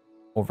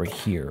over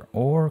here.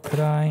 Or could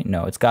I?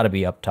 No, it's got to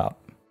be up top.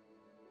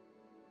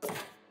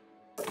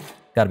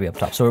 Got to be up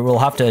top. So we'll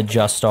have to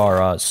adjust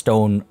our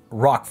stone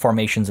rock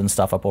formations and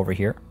stuff up over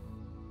here.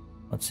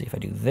 Let's see if I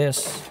do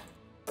this.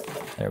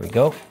 There we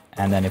go.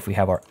 And then if we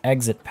have our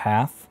exit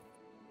path,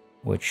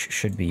 which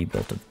should be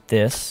built of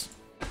this.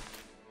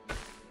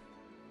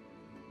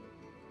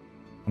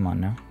 Come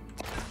on now.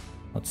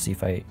 Let's see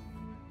if I...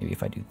 Maybe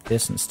if I do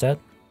this instead.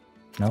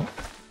 No.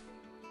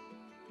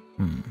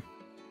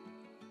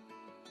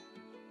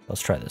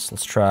 Let's try this.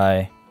 Let's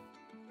try...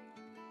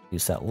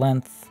 Use that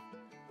length.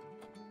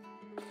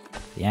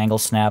 The angle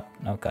snap.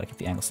 No, gotta keep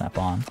the angle snap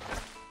on.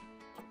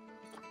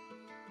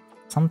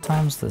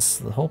 Sometimes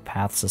the whole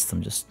path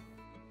system just...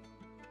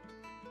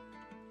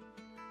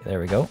 There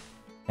we go.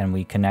 Can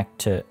we connect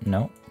to...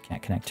 No,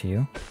 can't connect to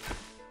you.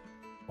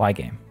 Why,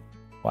 game?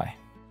 Why?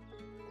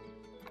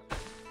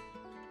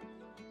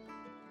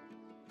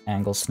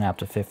 Angle snap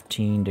to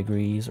 15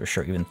 degrees, or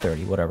sure, even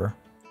 30, whatever.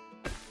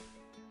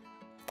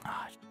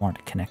 I just wanted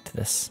to connect to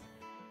this.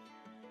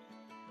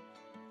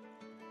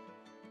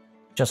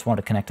 Just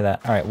wanted to connect to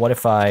that. Alright, what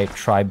if I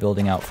try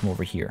building out from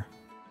over here?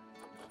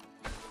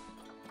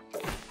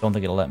 Don't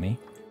think it'll let me.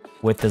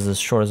 Width is as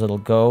short as it'll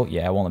go.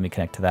 Yeah, it won't let me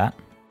connect to that.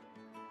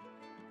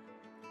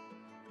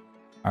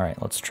 Alright,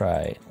 let's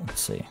try,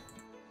 let's see.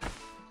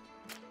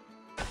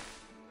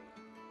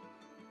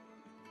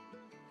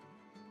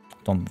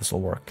 Don't think this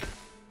will work.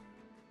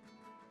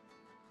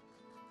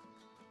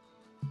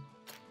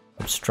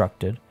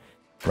 Obstructed.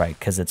 Right,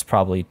 because it's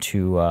probably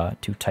too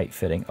tight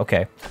fitting.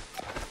 Okay.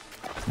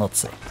 Let's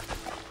see.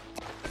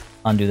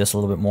 Undo this a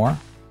little bit more.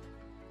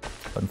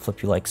 Button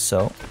flip you like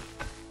so.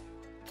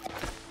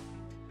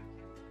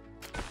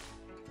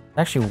 It's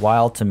actually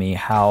wild to me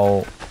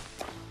how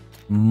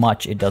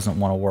much it doesn't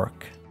want to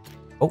work.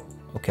 Oh,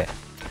 okay.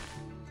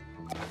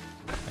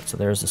 Right, so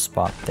there's a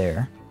spot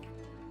there.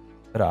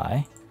 Could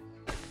I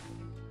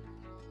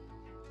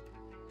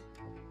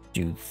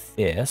do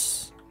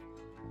this?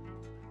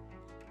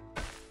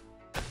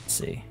 Let's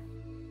see.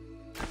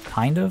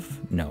 Kind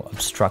of? No,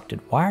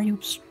 obstructed. Why are you...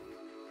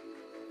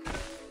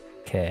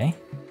 Okay.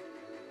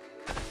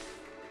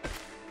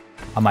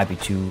 I might be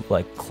too,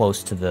 like,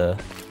 close to the...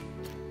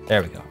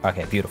 There we go.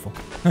 Okay, beautiful.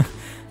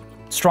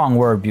 Strong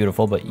word,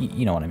 beautiful, but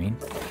you know what I mean.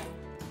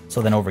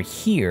 So then over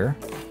here,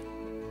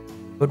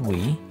 could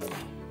we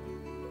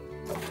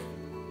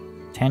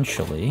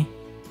potentially...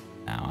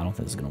 No, I don't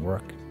think this is going to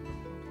work.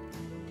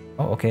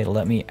 Oh, okay, it'll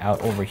let me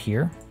out over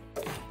here.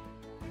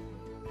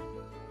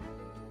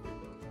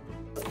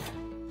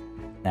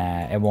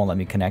 Nah, it won't let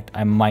me connect.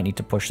 I might need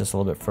to push this a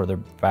little bit further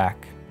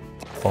back.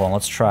 Hold on,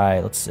 let's try,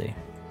 let's see.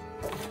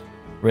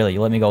 Really,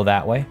 you let me go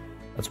that way?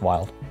 That's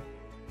wild.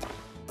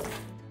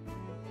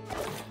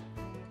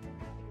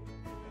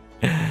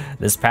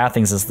 This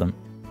pathing system.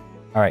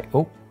 Alright,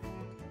 oh.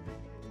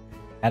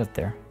 Add it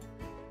there.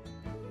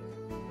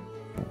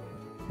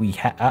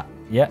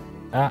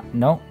 Yeah,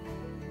 no.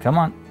 Come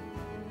on.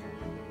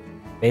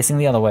 Facing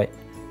the other way.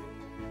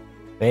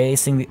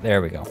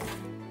 There we go.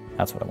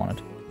 That's what I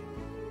wanted.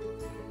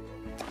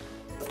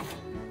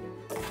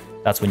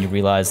 That's when you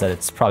realize that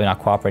it's probably not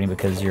cooperating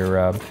because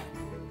you're,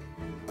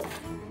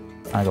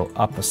 trying to go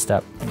up a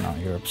step. No,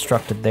 you're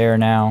obstructed there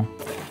now.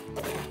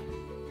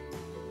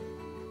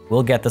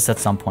 We'll get this at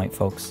some point,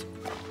 folks.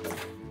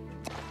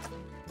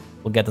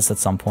 We'll get this at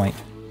some point.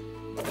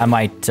 I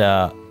might,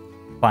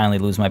 finally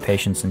lose my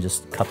patience and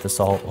just cut this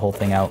whole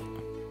thing out.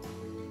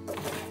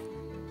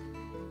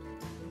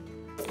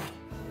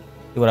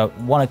 What I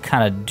want to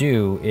kind of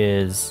do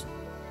is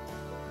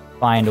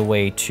find a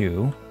way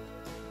to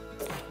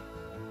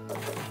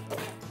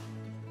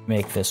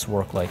make this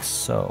work like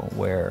so,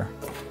 where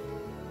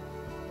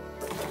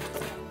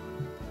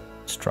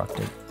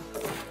obstructed.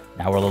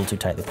 Now we're a little too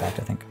tightly packed,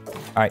 I think.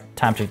 All right,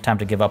 time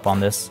to give up on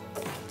this.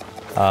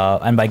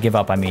 And by give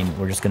up, I mean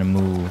we're just gonna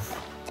move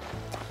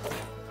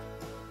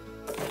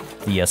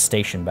the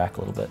station back a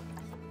little bit,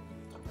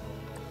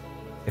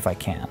 if I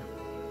can.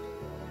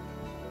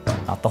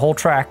 Not the whole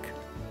track,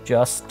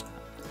 just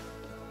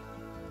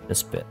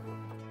this bit.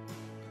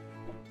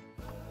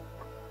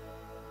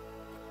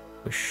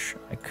 Wish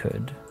I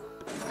could.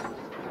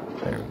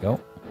 There we go.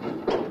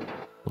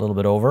 A little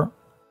bit over.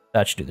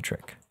 That should do the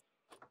trick.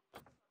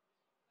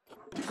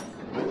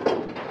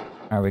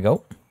 There we go.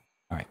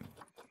 All right.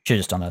 Should have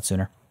just done that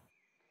sooner.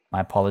 My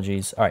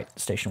apologies. All right,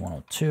 station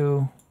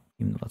 102.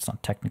 Even though that's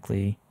not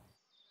technically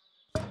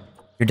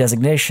your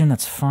designation,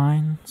 that's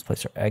fine. Let's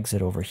place our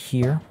exit over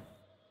here.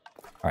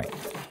 All right.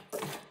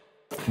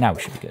 Now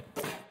we should be good.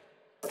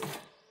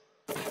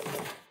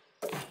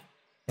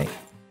 Okay.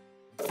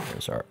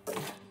 There's our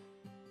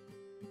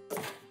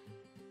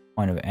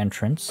point of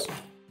entrance.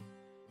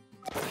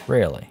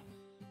 Really?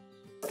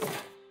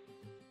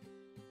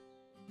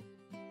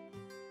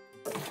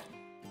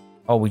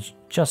 Oh, we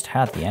just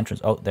had the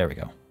entrance. Oh, there we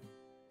go.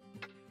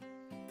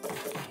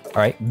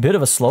 All right, bit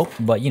of a slope,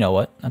 but you know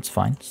what? That's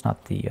fine. It's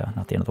not the end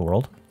of the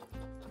world.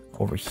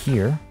 Over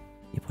here,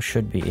 people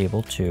should be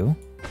able to.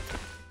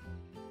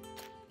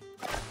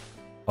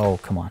 Oh,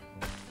 come on.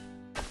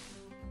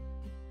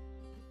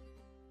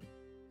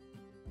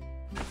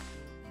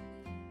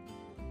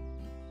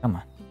 Come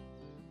on.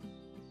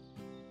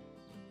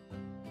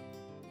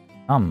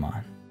 Come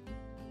on.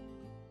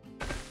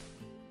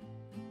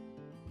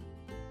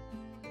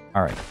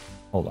 All right,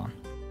 hold on.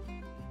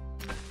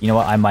 You know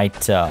what? I might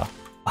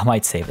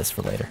save this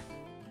for later,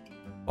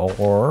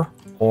 or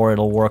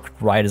it'll work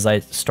right as I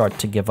start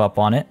to give up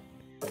on it.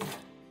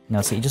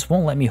 Now, see, it just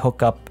won't let me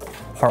hook up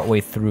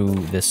partway through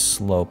this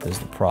slope. Is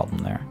the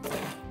problem there?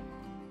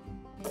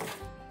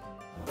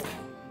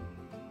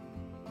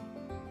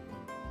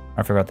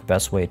 I figure out the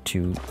best way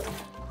to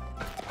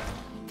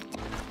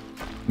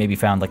maybe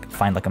find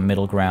like a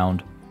middle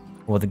ground,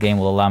 or what the game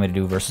will allow me to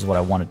do versus what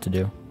I want it to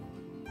do.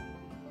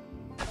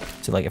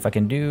 So, like, if I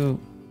can do,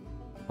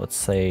 let's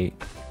say,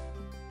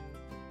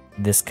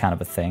 this kind of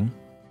a thing.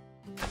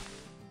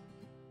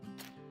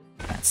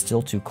 It's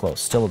still too close,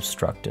 still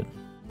obstructed.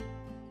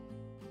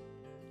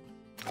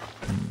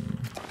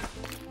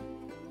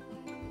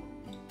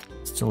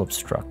 Still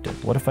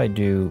obstructed. What if I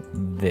do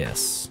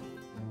this?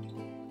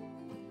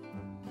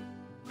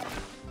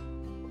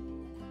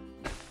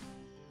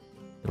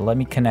 It'll let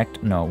me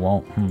connect. No, it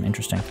won't.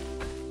 Interesting.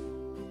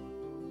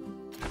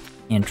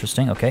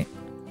 Interesting, okay.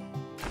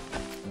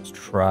 Let's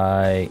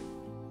try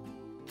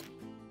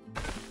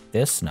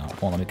this. No,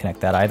 it won't let me connect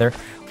that either.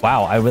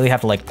 Wow, I really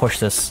have to like push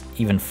this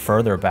even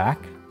further back.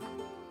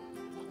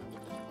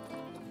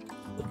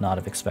 Would not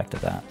have expected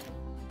that.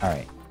 All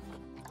right.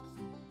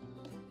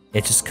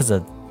 It's just because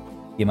of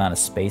the amount of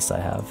space I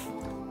have.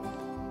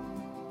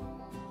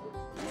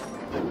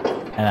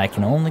 And I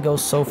can only go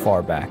so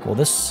far back. Well,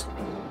 this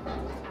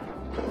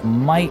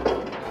might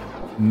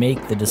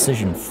make the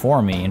decision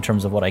for me in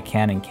terms of what I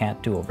can and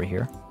can't do over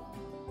here.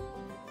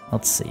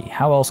 Let's see,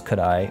 how else could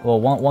I?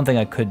 Well, one thing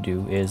I could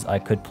do is I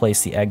could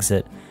place the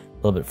exit a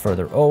little bit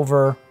further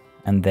over,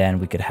 and then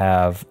we could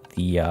have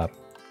the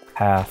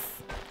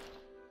path.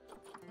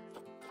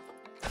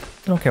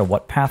 I don't care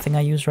what pathing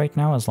I use right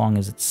now, as long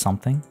as it's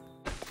something.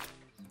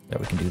 There,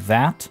 we can do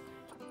that.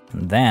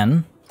 And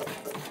then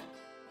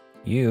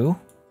you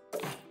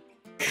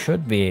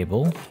should be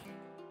able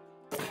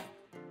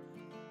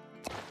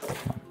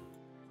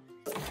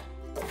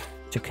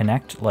to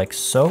connect like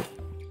so,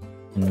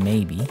 and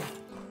maybe.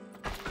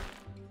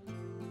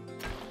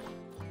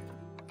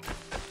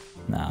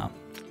 No,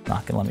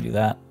 not gonna let me do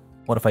that.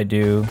 What if I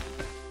do?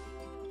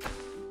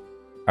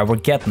 All right, we're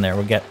getting there.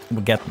 We're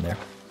getting there.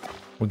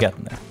 We're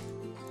getting there.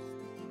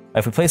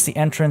 If we place the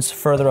entrance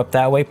further up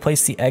that way,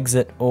 place the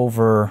exit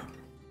over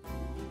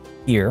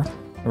here,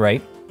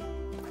 right?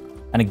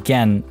 And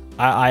again,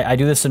 I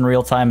do this in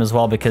real time as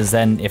well, because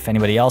then if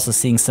anybody else is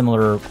seeing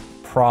similar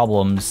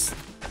problems,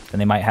 then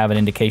they might have an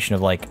indication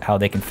of like how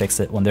they can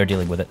fix it when they're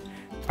dealing with it.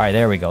 All right,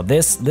 there we go.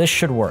 This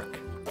should work.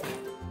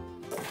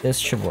 This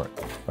should work,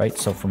 right?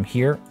 So from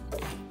here,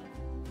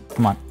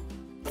 come on.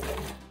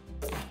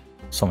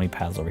 So many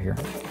paths over here.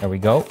 There we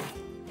go.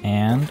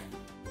 And...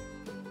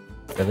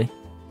 Really?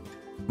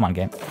 Come on,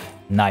 game.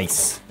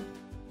 Nice.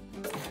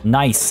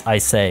 Nice, I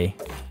say,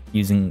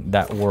 using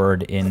that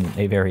word in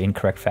a very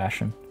incorrect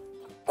fashion.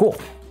 Cool.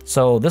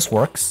 So this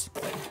works.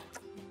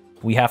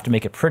 We have to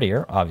make it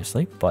prettier,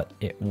 obviously, but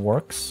it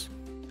works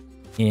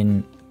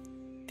in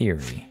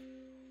theory.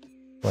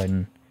 Go ahead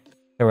and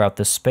clear out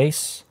this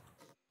space.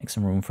 Make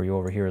some room for you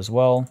over here as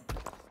well.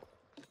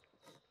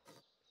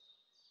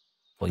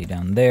 Pull you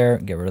down there,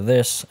 get rid of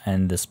this,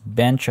 and this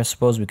bench, I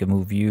suppose we could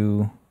move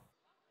you...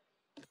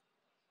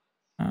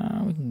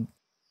 we can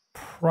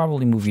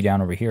probably move you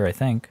down over here, I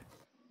think.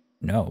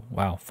 No,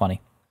 wow,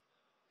 funny.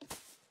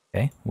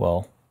 Okay,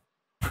 well,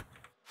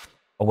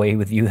 away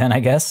with you then, I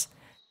guess.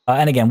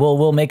 And again,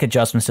 we'll make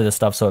adjustments to this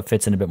stuff so it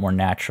fits in a bit more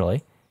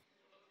naturally.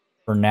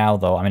 For now,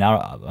 though, I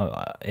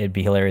mean, it'd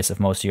be hilarious if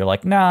most of you are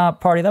like, nah,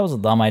 party, that was a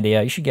dumb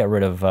idea. You should get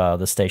rid of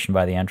the station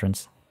by the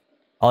entrance.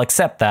 I'll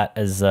accept that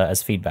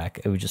as feedback.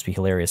 It would just be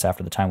hilarious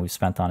after the time we've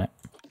spent on it.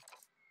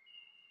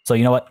 So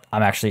you know what?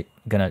 I'm actually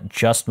going to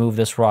just move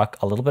this rock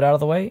a little bit out of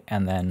the way,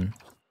 and then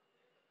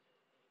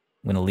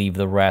I'm going to leave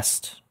the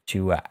rest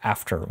to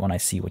after when I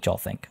see what y'all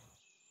think.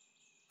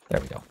 There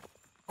we go.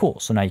 Cool.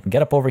 So now you can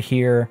get up over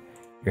here.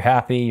 You're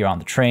happy. You're on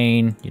the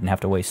train. You didn't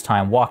have to waste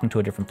time walking to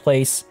a different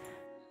place.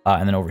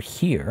 And then over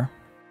here,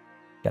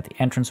 got the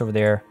entrance over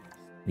there,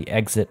 the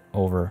exit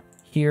over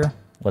here.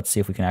 Let's see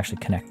if we can actually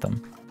connect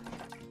them.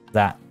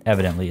 That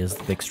evidently is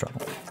the big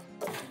struggle.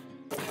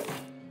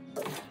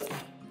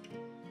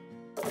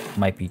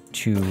 Might be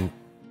too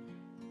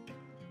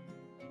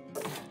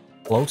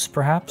close,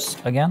 perhaps,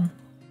 again.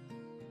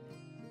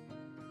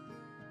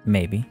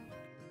 Maybe.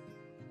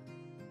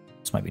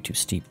 This might be too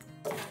steep.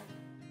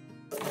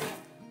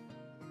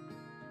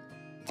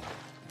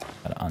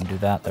 Gotta undo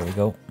that. There we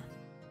go.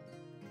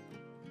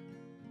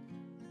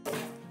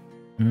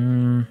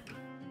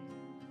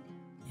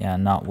 Yeah,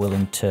 not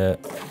willing to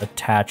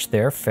attach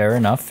there. Fair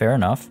enough, fair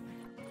enough.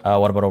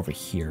 What about over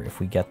here? If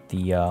we get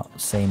the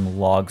same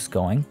logs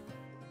going.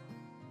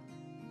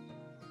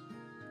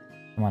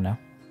 Come on now.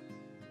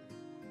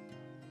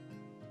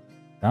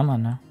 Come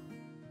on now.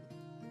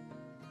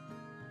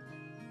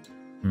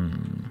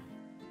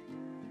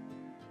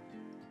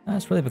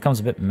 This really becomes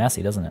a bit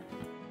messy, doesn't it?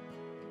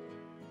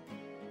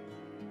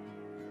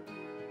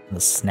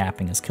 The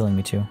snapping is killing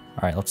me too.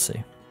 Alright, let's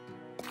see.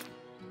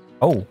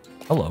 Oh,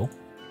 hello.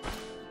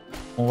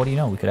 Well, what do you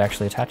know? We could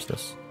actually attach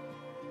this.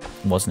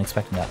 Wasn't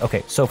expecting that.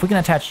 Okay, so if we can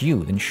attach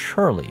you, then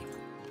surely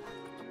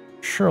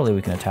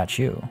we can attach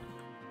you.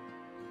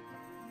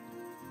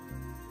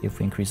 If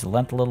we increase the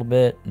length a little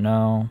bit,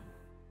 no.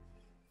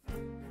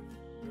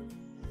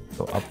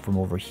 Go up from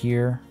over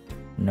here,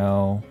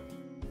 no.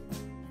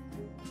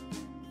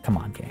 Come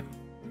on, game.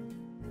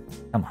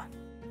 Come on.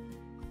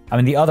 I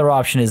mean, the other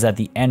option is that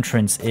the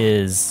entrance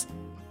is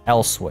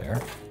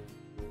elsewhere.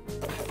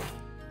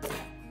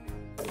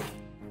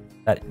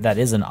 That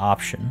is an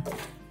option.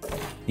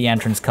 The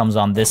entrance comes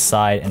on this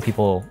side and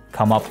people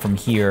come up from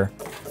here.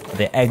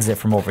 They exit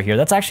from over here.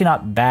 That's actually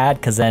not bad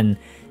because then,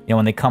 you know,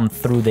 when they come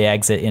through, they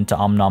exit into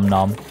Nom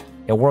Nom.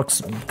 It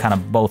works kind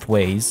of both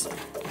ways.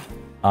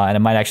 And it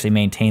might actually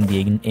maintain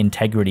the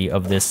integrity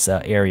of this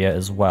area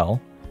as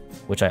well,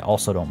 which I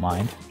also don't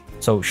mind.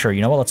 So sure,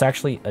 you know what? Let's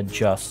actually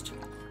adjust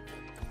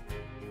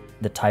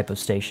the type of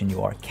station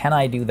you are. Can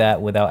I do that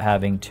without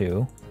having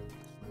to...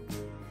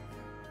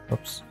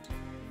 Oops.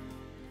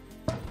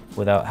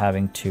 Without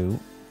having to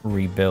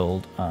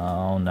rebuild.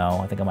 Oh no,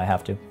 I think I might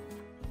have to.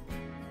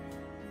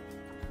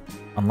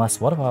 Unless,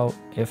 what about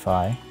if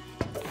I...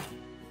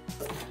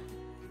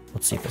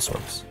 Let's see if this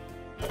works.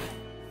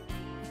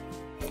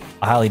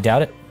 I highly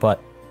doubt it,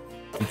 but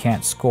you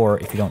can't score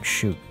if you don't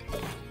shoot.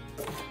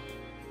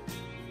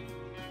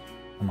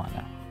 Come on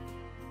now.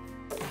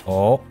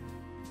 Oh.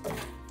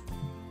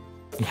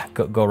 Yeah,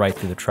 go right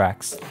through the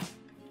tracks.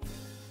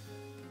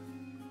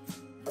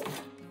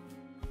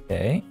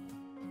 Okay.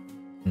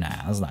 Nah,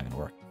 that's not gonna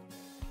work.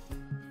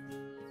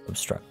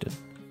 Obstructed.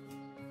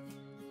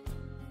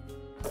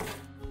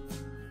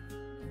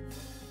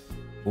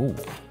 Ooh.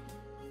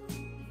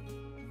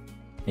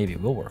 Maybe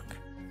it will work.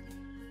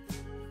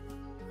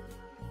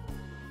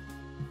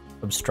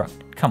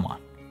 Obstructed. Come on.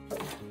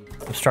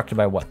 Obstructed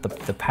by what?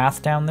 The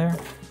path down there?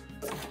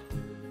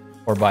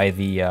 Or by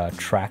the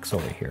tracks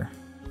over here?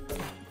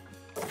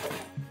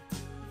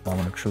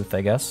 Moment of truth,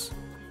 I guess.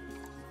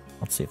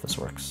 Let's see if this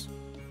works.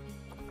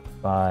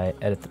 If I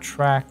edit the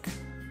track,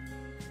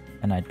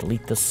 and I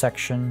delete this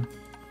section,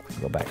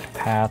 go back to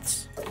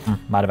paths.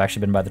 Might have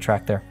actually been by the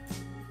track there.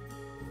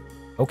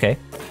 Okay.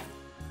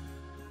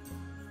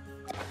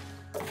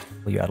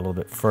 Pull you out a little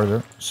bit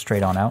further,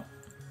 straight on out.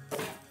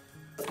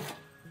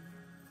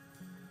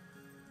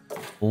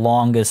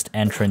 Longest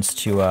entrance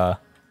to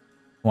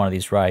one of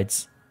these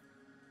rides.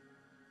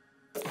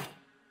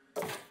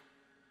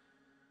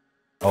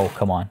 Oh,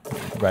 come on.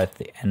 Right at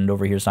the end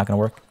over here is not going to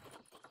work.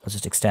 Let's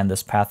just extend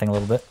this pathing a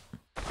little bit.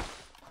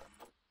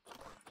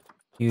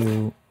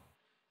 You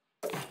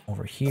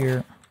over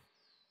here.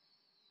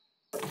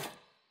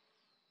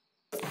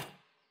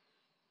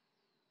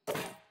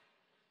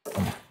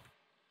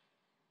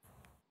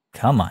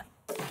 Come on.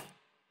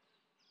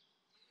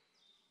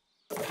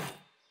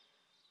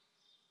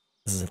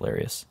 This is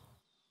hilarious.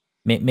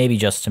 Maybe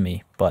just to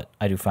me, but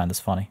I do find this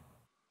funny.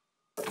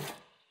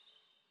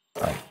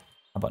 Alright, how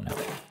about now?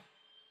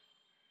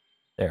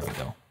 There we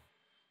go.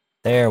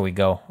 There we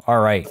go.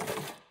 Alright.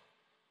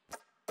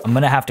 I'm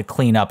gonna have to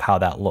clean up how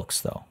that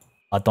looks, though.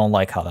 I don't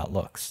like how that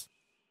looks.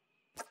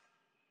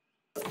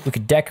 We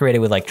could decorate it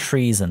with, like,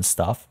 trees and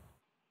stuff.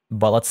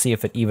 But let's see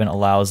if it even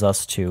allows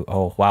us to...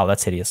 Oh, wow,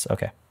 that's hideous.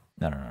 Okay.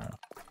 No.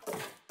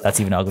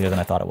 That's even uglier than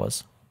I thought it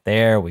was.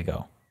 There we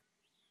go.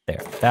 There.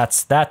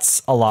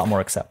 That's a lot more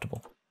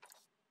acceptable.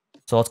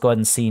 So let's go ahead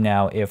and see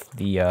now if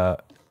the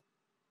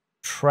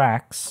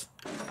tracks...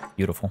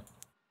 Beautiful.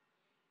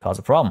 Cause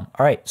a problem.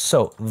 Alright,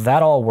 so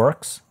that all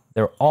works.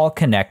 They're all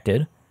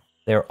connected.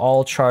 They're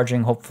all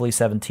charging, hopefully,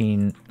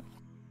 17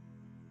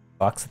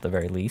 bucks at the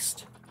very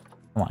least.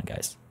 Come on,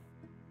 guys.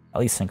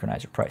 At least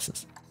synchronize your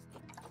prices.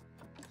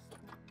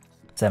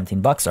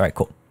 17 bucks. Alright,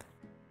 cool.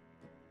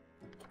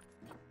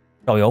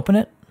 Shall we open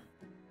it?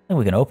 I think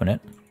we can open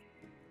it.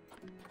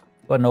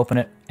 Go ahead and open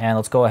it. And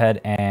let's go ahead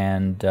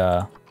and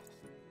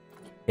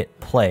hit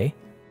play.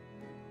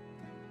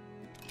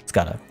 It's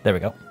gotta... There we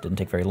go. Didn't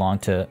take very long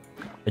to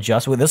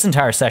adjust. This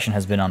entire session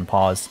has been on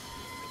pause.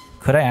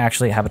 Could I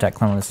actually... Habitat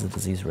cleanliness is a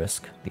disease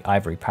risk. The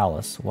Ivory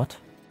Palace. What?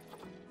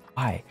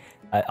 Why?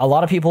 A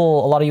lot of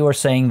you are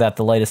saying that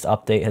the latest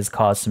update has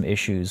caused some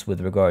issues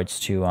with regards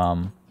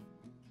to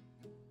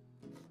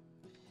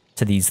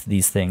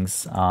these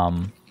things.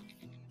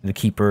 The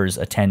keepers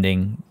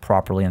attending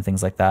properly and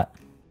things like that.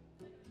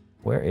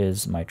 Where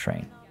is my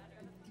train?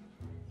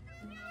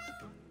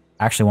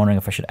 Actually wondering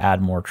if I should add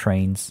more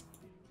trains.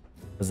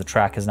 Because the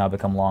track has now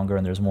become longer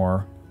and there's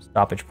more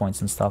stoppage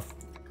points and stuff.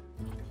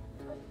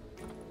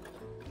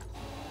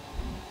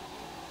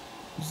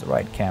 Use the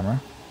right camera.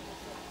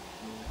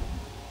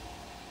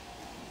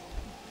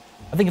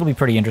 I think it'll be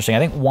pretty interesting. I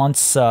think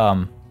once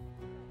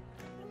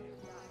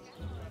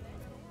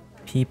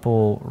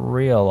people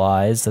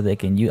realize that they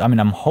can use... I mean,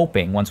 I'm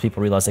hoping once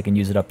people realize they can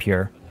use it up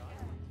here,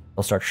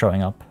 they'll start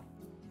showing up.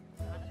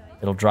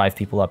 It'll drive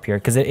people up here.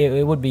 Because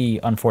it would be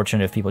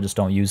unfortunate if people just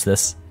don't use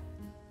this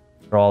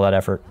for all that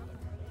effort.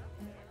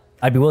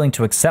 I'd be willing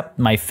to accept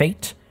my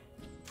fate.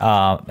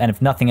 And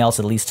if nothing else,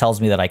 it at least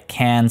tells me that I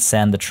can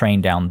send the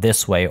train down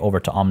this way over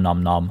to Om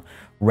Nom Nom,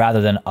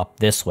 rather than up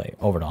this way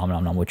over to Om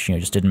Nom Nom, which, you know,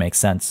 just didn't make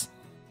sense.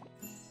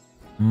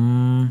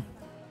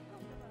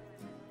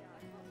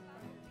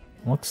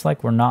 Looks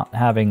like we're not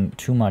having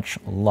too much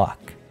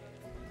luck.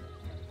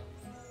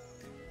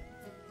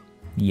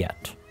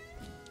 Yet.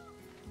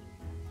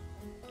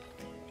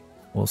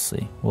 We'll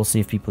see. We'll see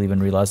if people even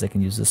realize they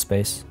can use this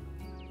space.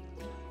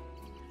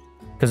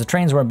 Because the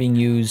trains weren't being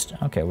used.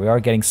 Okay, we are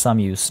getting some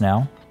use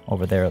now.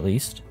 Over there, at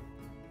least.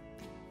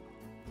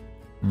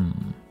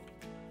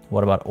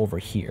 What about over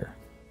here?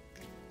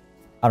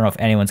 I don't know if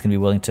anyone's going to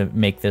be willing to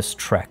make this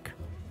trek.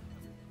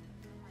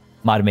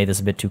 Might have made this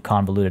a bit too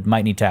convoluted.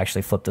 Might need to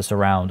actually flip this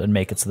around and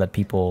make it so that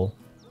people...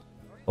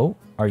 Oh,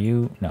 are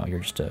you... No, you're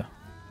just a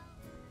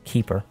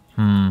keeper.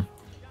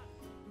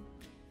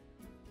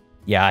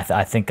 Yeah,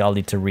 I think I'll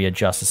need to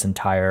readjust this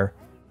entire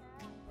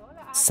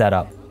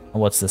setup.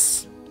 What's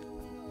this?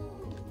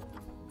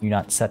 You're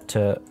not set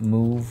to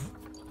move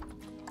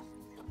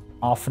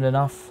often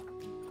enough?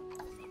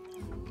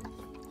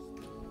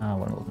 What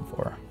am I looking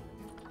for?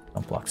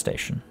 Don't block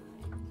station.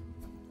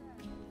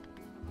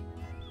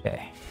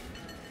 Okay.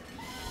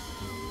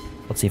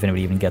 Let's see if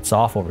anybody even gets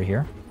off over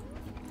here.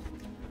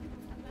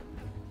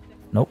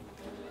 Nope.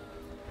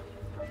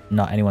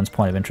 Not anyone's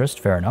point of interest.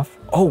 Fair enough.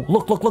 Oh,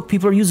 look,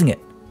 people are using it.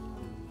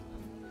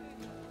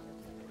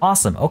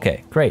 Awesome.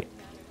 Okay, great.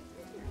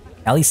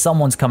 At least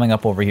someone's coming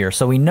up over here.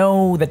 So we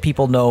know that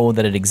people know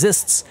that it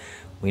exists.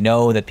 We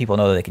know that people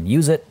know that they can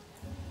use it.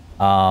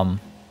 Cool.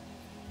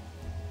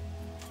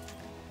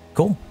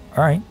 All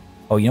right.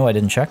 Oh, you know what I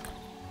didn't check?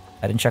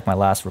 I didn't check my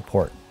last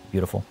report.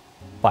 Beautiful.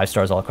 5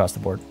 stars all across the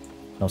board.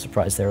 No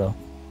surprise there, though.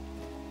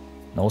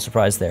 No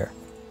surprise there.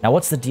 Now,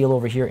 what's the deal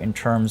over here in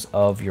terms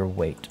of your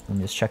weight? Let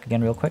me just check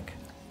again real quick.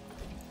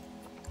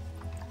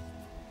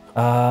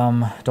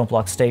 Don't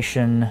block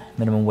station.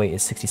 Minimum weight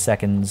is 60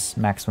 seconds.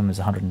 Maximum is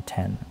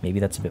 110.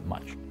 Maybe that's a bit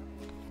much.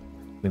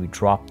 Maybe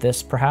drop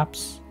this,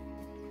 perhaps?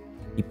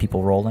 Keep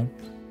people rolling.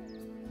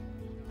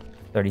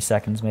 30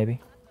 seconds, maybe?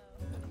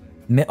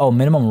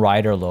 Minimum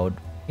rider load.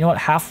 You know what?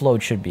 Half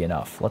load should be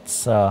enough.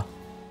 Let's,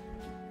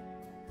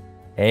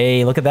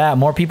 Hey, look at that.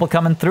 More people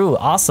coming through.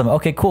 Awesome.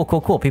 Okay, cool.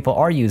 People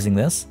are using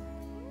this.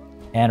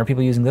 And are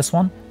people using this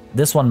one?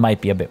 This one might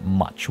be a bit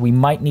much. We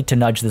might need to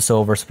nudge this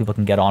over so people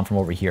can get on from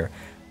over here.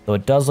 Though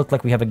it does look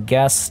like we have a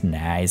guest.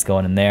 Nah, he's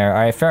going in there.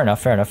 All right, fair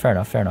enough. Now,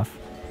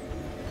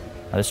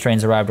 this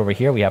train's arrived over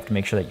here. We have to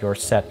make sure that you're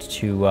set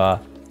to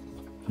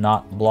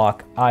not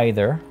block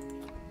either.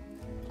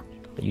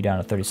 Put you down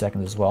to 30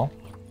 seconds as well.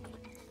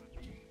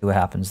 See what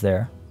happens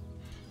there.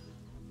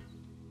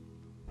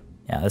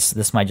 Yeah,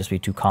 this might just be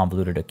too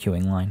convoluted a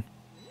queuing line.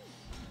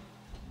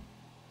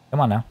 Come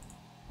on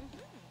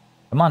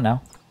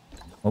now.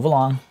 Move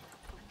along.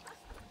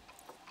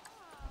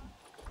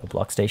 The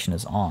block station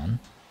is on.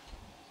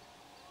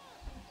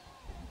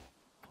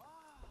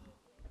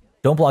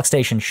 Don't block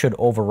station should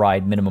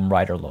override minimum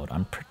rider load.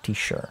 I'm pretty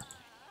sure.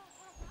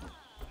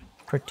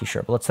 Pretty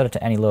sure. But let's set it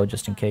to any load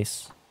just in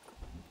case.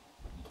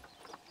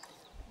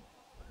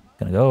 It's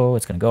gonna go.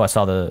 It's gonna go. I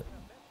saw the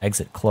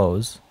exit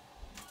close.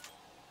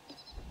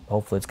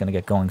 Hopefully it's gonna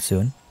get going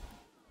soon.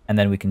 And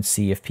then we can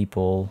see if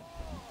people...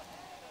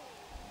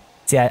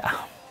 See,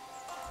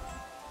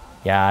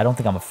 yeah, I don't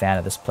think I'm a fan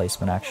of this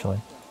placement,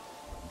 actually.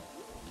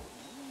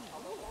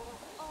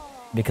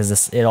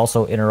 Because it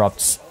also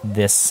interrupts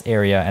this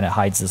area and it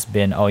hides this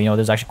bin. Oh, you know,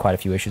 there's actually quite a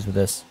few issues with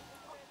this.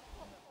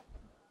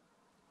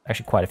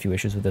 Actually, quite a few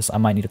issues with this. I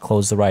might need to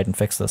close the ride and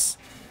fix this.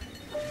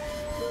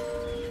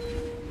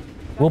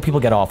 Will people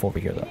get off over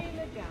here, though?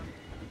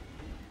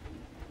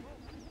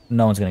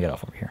 No one's going to get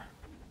off over here.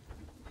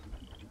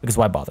 Because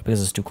why bother?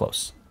 Because it's too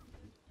close.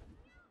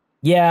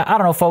 Yeah, I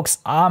don't know, folks.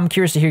 I'm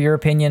curious to hear your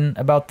opinion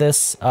about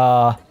this.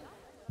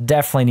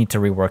 Definitely need to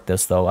rework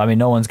this, though. I mean,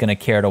 no one's going to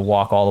care to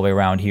walk all the way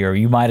around here.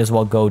 You might as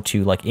well go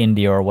to, like,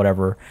 India or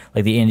whatever,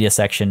 like the India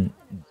section,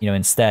 you know,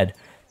 instead.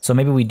 So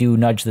maybe we do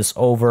nudge this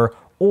over,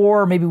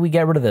 or maybe we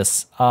get rid of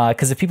this.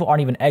 Because if people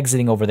aren't even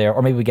exiting over there,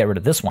 or maybe we get rid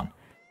of this one.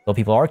 So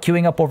people are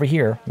queuing up over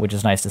here, which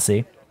is nice to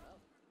see.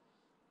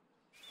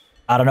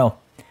 I don't know.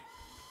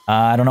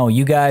 I don't know.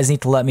 You guys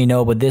need to let me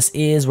know, but this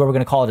is where we're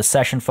going to call it a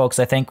session, folks.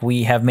 I think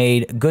we have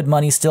made good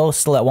money still at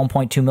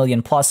 1.2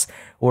 million plus.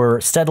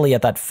 We're steadily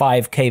at that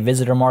 5K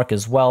visitor mark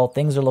as well.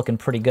 Things are looking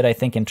pretty good, I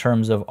think, in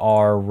terms of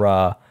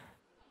our,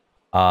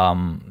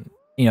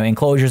 you know,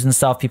 enclosures and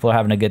stuff. People are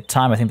having a good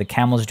time. I think the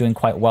camels are doing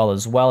quite well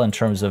as well in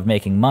terms of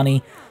making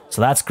money. So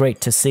that's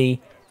great to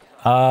see.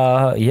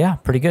 Yeah,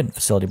 pretty good.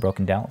 Facility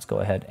broken down. Let's go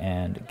ahead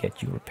and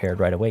get you repaired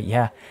right away.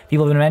 Yeah,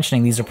 people have been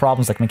mentioning these are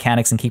problems like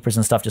mechanics and keepers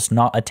and stuff just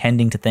not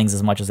attending to things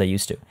as much as they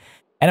used to.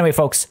 Anyway,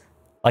 folks,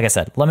 like I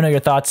said, let me know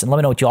your thoughts and let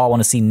me know what you all want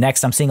to see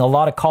next. I'm seeing a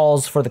lot of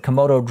calls for the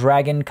Komodo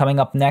Dragon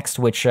coming up next,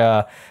 which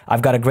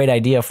I've got a great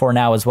idea for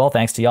now as well,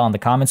 thanks to y'all in the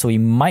comments. So we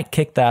might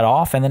kick that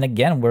off. And then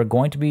again, we're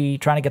going to be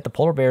trying to get the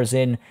polar bears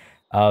in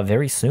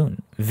very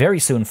soon. Very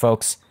soon,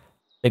 folks.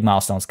 Big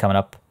milestones coming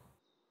up.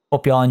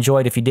 Hope you all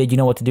enjoyed. If you did, you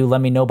know what to do.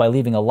 Let me know by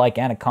leaving a like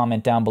and a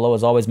comment down below.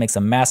 As always, makes a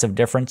massive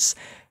difference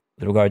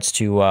with regards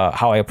to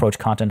how I approach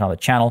content on the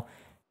channel.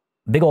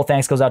 Big ol'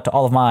 thanks goes out to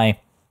all of my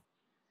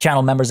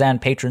channel members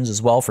and patrons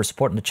as well for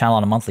supporting the channel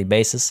on a monthly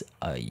basis.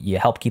 You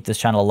help keep this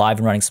channel alive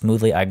and running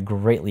smoothly. I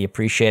greatly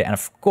appreciate it. And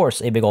of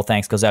course, a big ol'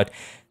 thanks goes out to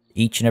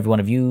each and every one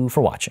of you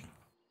for watching.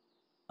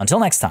 Until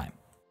next time,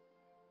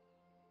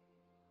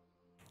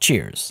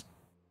 cheers.